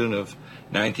in June of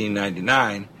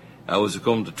 1999 was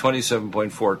equivalent to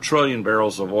 27.4 trillion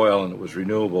barrels of oil, and it was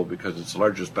renewable because it's the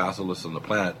largest batholith on the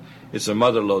planet. It's a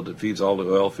mother lode that feeds all the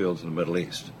oil fields in the Middle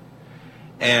East.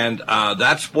 And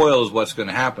that spoil is what's going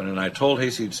to happen. And I told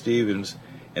Hayseed Stevens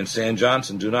and Stan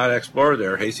Johnson, do not explore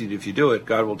there. Hayseed, if you do it,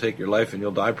 God will take your life and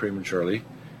you'll die prematurely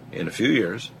in a few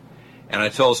years. And I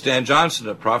told Stan Johnson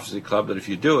at Prophecy Club that if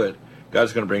you do it,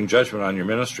 God's going to bring judgment on your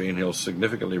ministry and he'll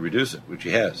significantly reduce it, which he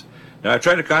has. Now, I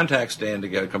tried to contact Stan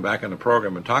to come back on the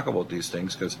program and talk about these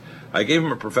things because I gave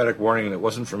him a prophetic warning and it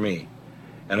wasn't for me.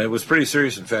 And it was pretty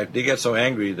serious. In fact, they got so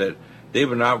angry that they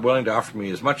were not willing to offer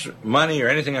me as much money or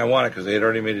anything I wanted because they had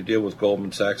already made a deal with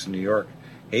Goldman Sachs in New York.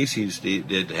 Hayseed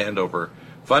did hand over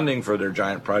funding for their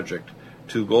giant project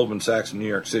to Goldman Sachs in New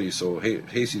York City. So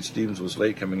Hayseed Stevens was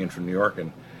late coming in from New York,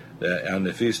 and on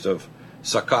the feast of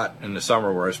Sukkot in the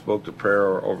summer, where I spoke the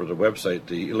prayer over the website,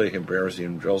 the Elohim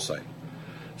Parazim drill site.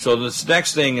 So this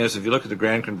next thing is, if you look at the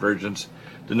Grand Convergence,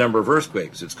 the number of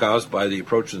earthquakes. It's caused by the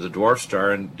approach of the dwarf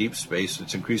star in deep space.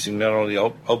 It's increasing not only the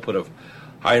output of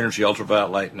high-energy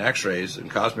ultraviolet light and X-rays and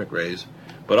cosmic rays,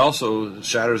 but also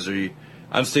shatters the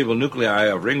unstable nuclei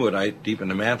of ringwoodite deep in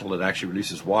the mantle that actually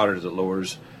releases water that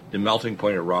lowers the melting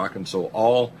point of rock. And so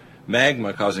all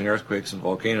magma causing earthquakes and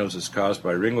volcanoes is caused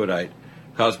by ringwoodite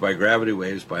caused by gravity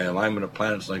waves, by alignment of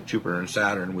planets like Jupiter and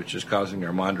Saturn, which is causing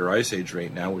our Maunder Ice Age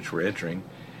right now, which we're entering.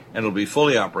 And it'll be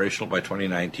fully operational by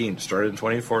 2019. It started in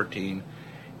 2014.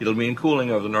 It'll mean cooling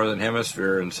of the Northern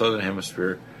Hemisphere and Southern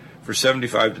Hemisphere for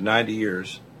 75 to 90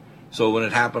 years. So when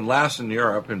it happened last in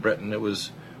Europe, in Britain, it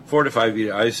was 4 to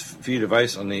 5 feet of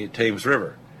ice on the Thames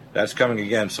River. That's coming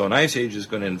again. So an ice age is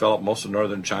going to envelop most of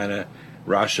northern China,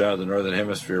 Russia, the Northern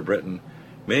Hemisphere, Britain.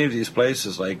 Many of these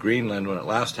places, like Greenland, when it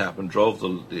last happened, drove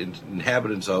the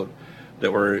inhabitants out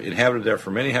that were inhabited there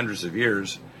for many hundreds of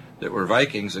years, that were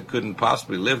Vikings that couldn't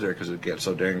possibly live there because it gets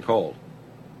so dang cold.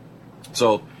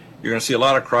 So you're going to see a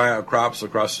lot of crops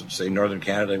across, say, northern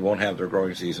Canada. They won't have their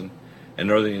growing season. In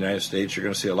northern United States, you're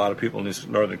going to see a lot of people in these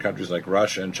northern countries like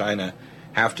Russia and China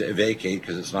have to vacate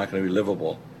because it's not going to be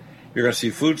livable. You're going to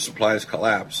see food supplies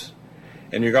collapse.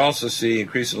 And you're going to also see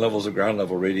increasing levels of ground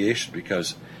level radiation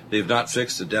because they've not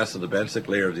fixed the death of the benthic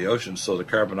layer of the ocean, so the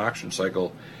carbon oxygen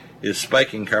cycle is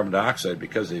spiking carbon dioxide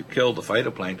because they've killed the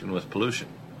phytoplankton with pollution.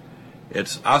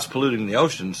 It's us polluting the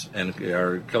oceans and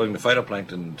are killing the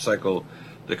phytoplankton cycle,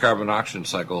 the carbon oxygen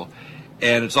cycle.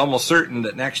 And it's almost certain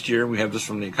that next year, we have this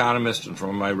from The Economist and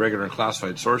from my regular and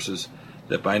classified sources,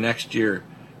 that by next year,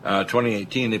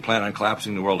 2018, they plan on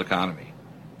collapsing the world economy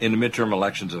in the midterm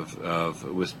elections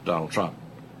with Donald Trump.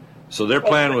 So their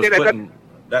plan was putting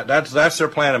that's their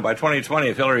plan. And by 2020,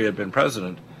 if Hillary had been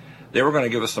president, they were going to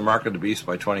give us the mark of the beast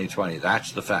by 2020.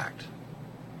 That's the fact.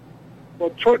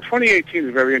 Well, 2018 is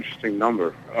a very interesting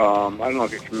number. I don't know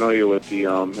if you're familiar with the,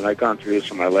 and I've gone through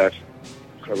this in my last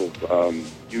several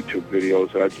YouTube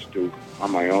videos that I just do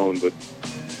on my own, but I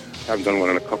haven't done one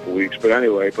in a couple of weeks. But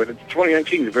anyway,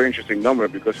 2019 is a very interesting number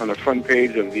because on the front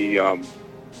page of the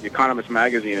Economist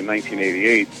magazine in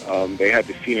 1988, they had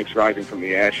the phoenix rising from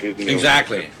the ashes. And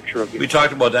exactly. We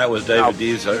talked about that with David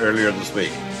Dees earlier this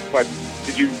week. But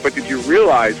did you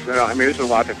realize? I mean, there's a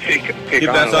lot to take Keep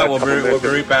on. That thought. We'll be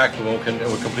right back, and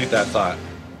we'll complete that thought.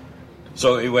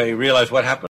 So anyway, realize what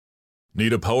happened.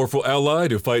 Need a powerful ally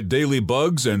to fight daily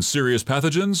bugs and serious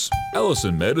pathogens?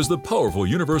 Allison Med is the powerful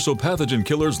universal pathogen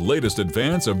killer's latest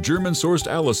advance of German-sourced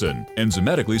allicin,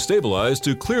 enzymatically stabilized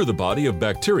to clear the body of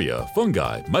bacteria,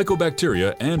 fungi,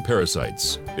 mycobacteria, and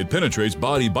parasites. It penetrates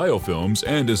body biofilms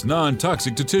and is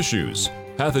non-toxic to tissues.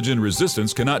 Pathogen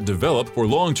resistance cannot develop for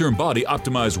long-term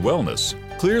body-optimized wellness.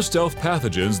 Clear stealth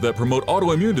pathogens that promote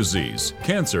autoimmune disease,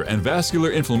 cancer and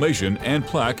vascular inflammation and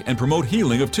plaque and promote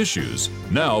healing of tissues.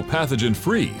 Now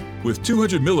pathogen-free. With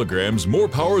 200 milligrams more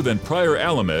power than prior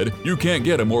Alamed, you can't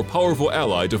get a more powerful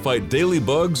ally to fight daily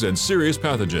bugs and serious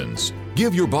pathogens.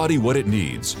 Give your body what it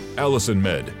needs. Allison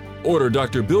Med. Order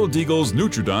Dr. Bill Deagle's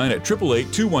Nutridyne at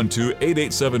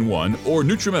 888-212-8871 or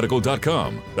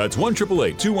NutriMedical.com. That's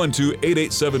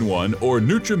 1-888-212-8871 or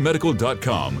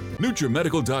NutriMedical.com.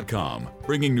 NutriMedical.com,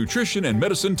 bringing nutrition and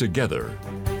medicine together.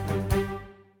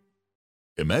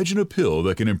 Imagine a pill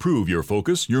that can improve your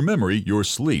focus, your memory, your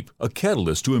sleep, a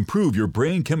catalyst to improve your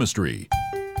brain chemistry.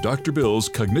 Dr. Bill's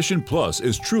Cognition Plus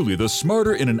is truly the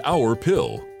smarter in an hour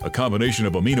pill. A combination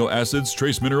of amino acids,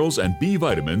 trace minerals, and B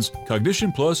vitamins,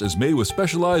 Cognition Plus is made with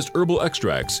specialized herbal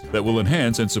extracts that will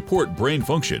enhance and support brain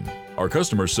function. Our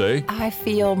customers say, I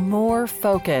feel more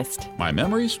focused. My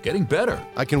memory's getting better.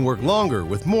 I can work longer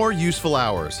with more useful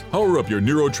hours. Power up your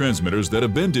neurotransmitters that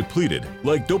have been depleted,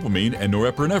 like dopamine and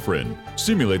norepinephrine.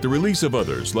 Stimulate the release of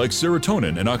others, like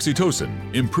serotonin and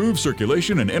oxytocin. Improve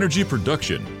circulation and energy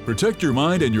production. Protect your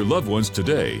mind and your loved ones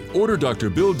today. Order Dr.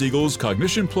 Bill Deagle's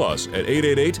Cognition Plus at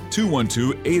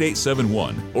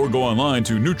 888-212-8871 or go online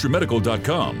to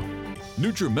NutriMedical.com.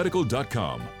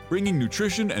 NutriMedical.com, bringing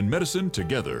nutrition and medicine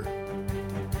together.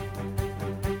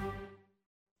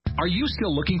 Are you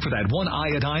still looking for that one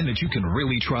iodine that you can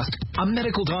really trust? A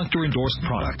medical doctor endorsed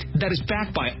product that is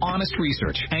backed by honest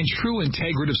research and true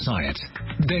integrative science?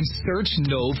 Then search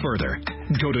no further.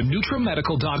 Go to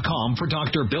NutriMedical.com for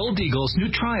Dr. Bill Deagle's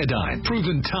Nutriodine,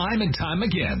 proven time and time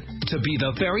again to be the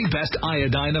very best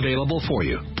iodine available for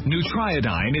you.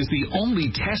 Nutriodine is the only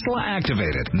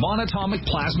Tesla-activated monatomic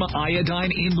plasma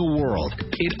iodine in the world.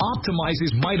 It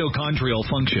optimizes mitochondrial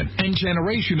function and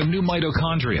generation of new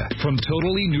mitochondria, from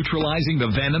totally neutralizing the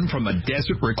venom from a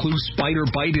desert recluse spider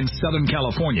bite in Southern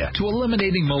California to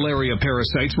eliminating malaria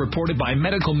parasites reported by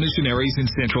medical missionaries in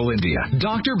Central India.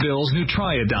 Dr. Bill's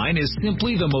Nutriodine is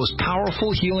simply the most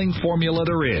powerful healing formula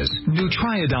there is.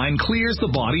 Nutriodine clears the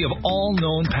body of all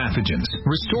known pathogens,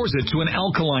 restores it to an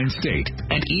alkaline state,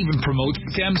 and even promotes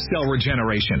stem cell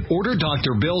regeneration. Order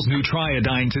Dr. Bill's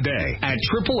Nutriodine today at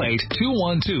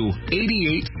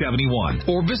 888-212-8871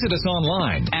 or visit us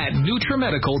online at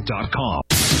NutriMedical.com.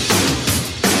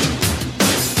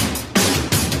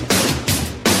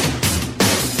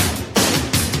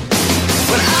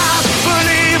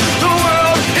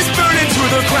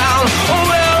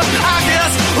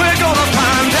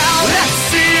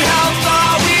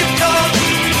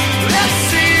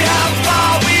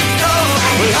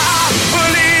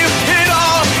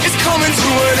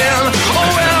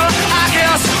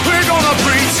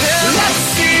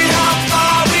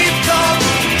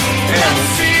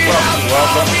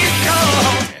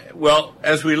 Well,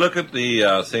 as we look at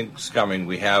the things coming,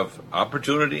 we have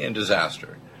opportunity and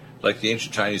disaster, like the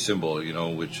ancient Chinese symbol,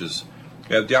 which is,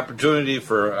 we have the opportunity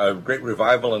for a great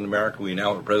revival in America. We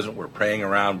now have a president. We're praying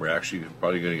around. We're actually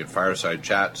probably going to get fireside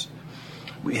chats.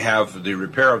 We have the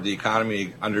repair of the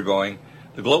economy undergoing.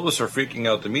 The globalists are freaking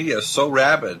out. The media is so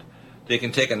rabid, they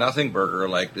can take a nothing burger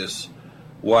like this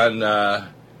one,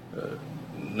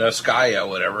 Naskaya,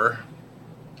 whatever,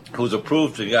 who's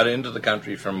approved and got into the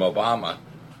country from Obama,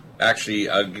 actually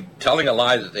telling a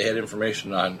lie that they had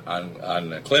information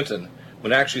on Clinton,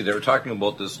 when actually they were talking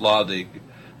about this law, the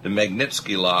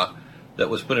Magnitsky law, that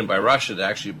was put in by Russia to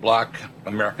actually block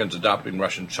Americans adopting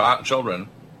Russian children.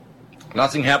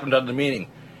 Nothing happened at the meeting.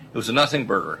 It was a nothing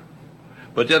burger.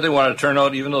 But then they want to turn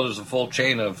out, even though there's a full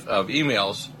chain of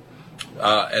emails,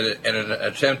 and an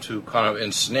attempt to kind of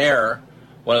ensnare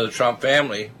one of the Trump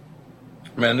family.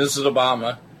 Man, this is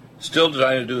Obama, still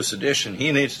trying to do a sedition.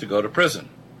 He needs to go to prison.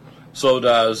 So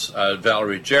does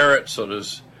Valerie Jarrett, so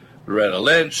does Loretta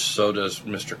Lynch, so does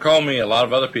Mr. Comey, a lot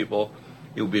of other people.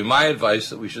 It would be my advice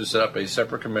that we should set up a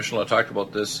separate commission. I talked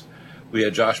about this. We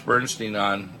had Josh Bernstein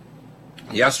on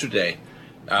yesterday.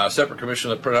 Separate commission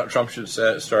that Trump should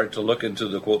start to look into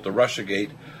the, quote, the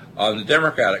Russiagate on the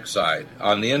Democratic side,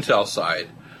 on the intel side,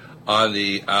 on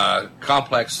the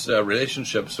complex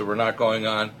relationships that were not going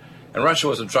on. And Russia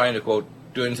wasn't trying to, quote,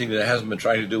 do anything that it hasn't been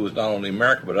trying to do with not only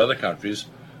America but other countries,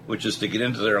 which is to get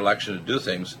into their election and do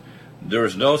things. There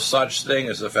is no such thing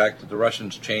as the fact that the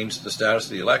Russians changed the status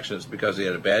of the elections because they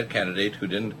had a bad candidate who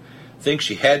didn't think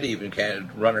she had to even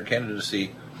run her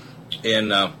candidacy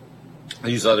in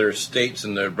these other states,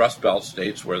 in the Rust Belt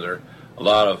states, where there are a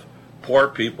lot of poor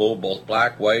people, both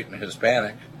black, white, and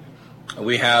Hispanic.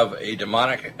 We have a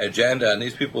demonic agenda, and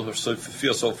these people who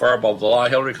feel so far above the law.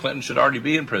 Hillary Clinton should already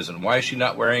be in prison. Why is she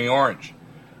not wearing orange?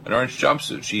 An orange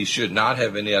jumpsuit. She should not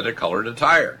have any other colored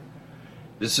attire.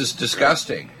 This is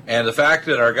disgusting. And the fact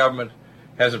that our government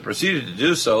hasn't proceeded to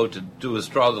do so, to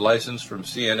withdraw the license from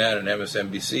CNN and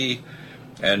MSNBC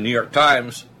and New York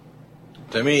Times,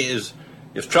 to me is,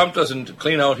 if Trump doesn't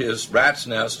clean out his rat's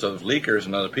nest of leakers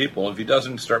and other people, if he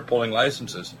doesn't start pulling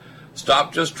licenses,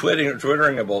 stop just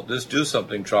twittering about this, do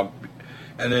something, Trump,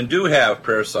 and then do have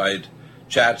prayer-side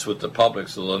chats with the public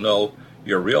so they'll know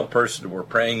you're a real person. We're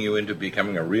praying you into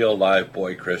becoming a real live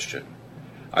boy Christian.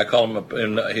 I call him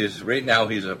right now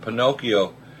he's a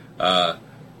Pinocchio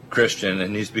Christian,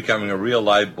 and he's becoming a real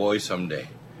live boy someday.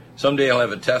 Someday he'll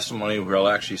have a testimony where he'll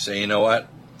actually say, you know what?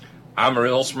 I'm a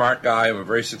real smart guy. I'm a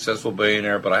very successful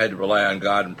billionaire, but I had to rely on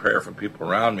God and prayer from people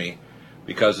around me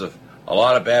because of a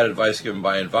lot of bad advice given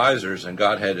by advisors, and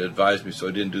God had to advise me so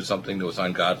I didn't do something that was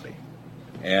ungodly.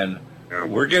 And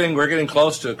we're getting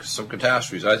close to some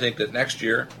catastrophes. I think that next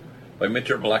year, by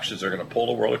midterm elections, they're going to pull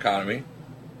the world economy.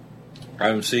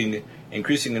 I'm seeing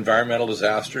increasing environmental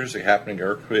disasters happening,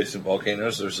 earthquakes and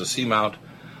volcanoes. There's a seamount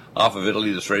off of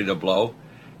Italy that's ready to blow.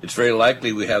 It's very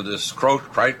likely we have this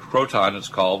Croton, it's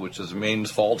called, which is a main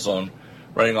fault zone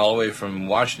running all the way from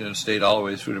Washington State all the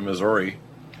way through to Missouri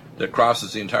that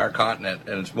crosses the entire continent,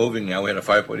 and it's moving now. We had a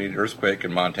 5.8 earthquake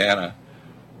in Montana.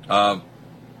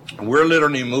 We're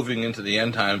literally moving into the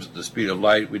end times at the speed of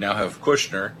light. We now have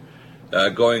Kushner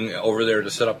going over there to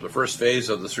set up the first phase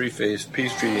of the three-phase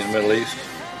peace treaty in the Middle East.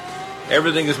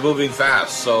 Everything is moving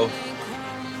fast, so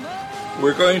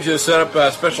we're going to set up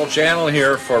a special channel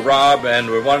here for Rob, and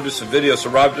we want to do some videos. So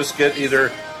Rob, just get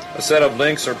either a set of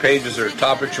links or pages or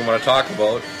topics you want to talk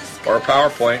about, or a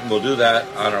PowerPoint, and we'll do that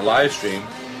on our live stream.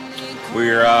 We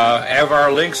have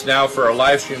our links now for our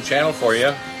live stream channel for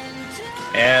you,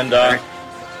 and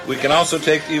we can also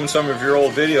take even some of your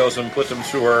old videos and put them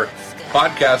through our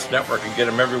podcast network and get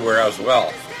them everywhere as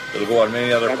well. It'll go on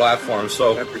many other platforms.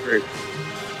 So that'd be great.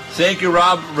 Thank you,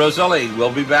 Rob Roselli.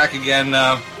 We'll be back again.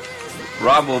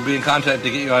 Rob will be in contact to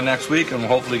get you on next week, and we'll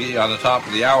hopefully get you on the top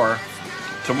of the hour.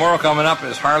 Tomorrow coming up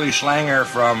is Harley Schlanger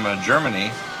from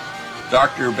Germany.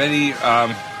 Dr. Betty,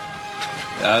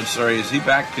 is he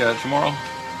back tomorrow?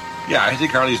 Yeah, I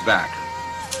think Harley's back.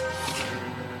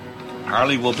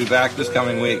 Harley will be back this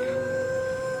coming week.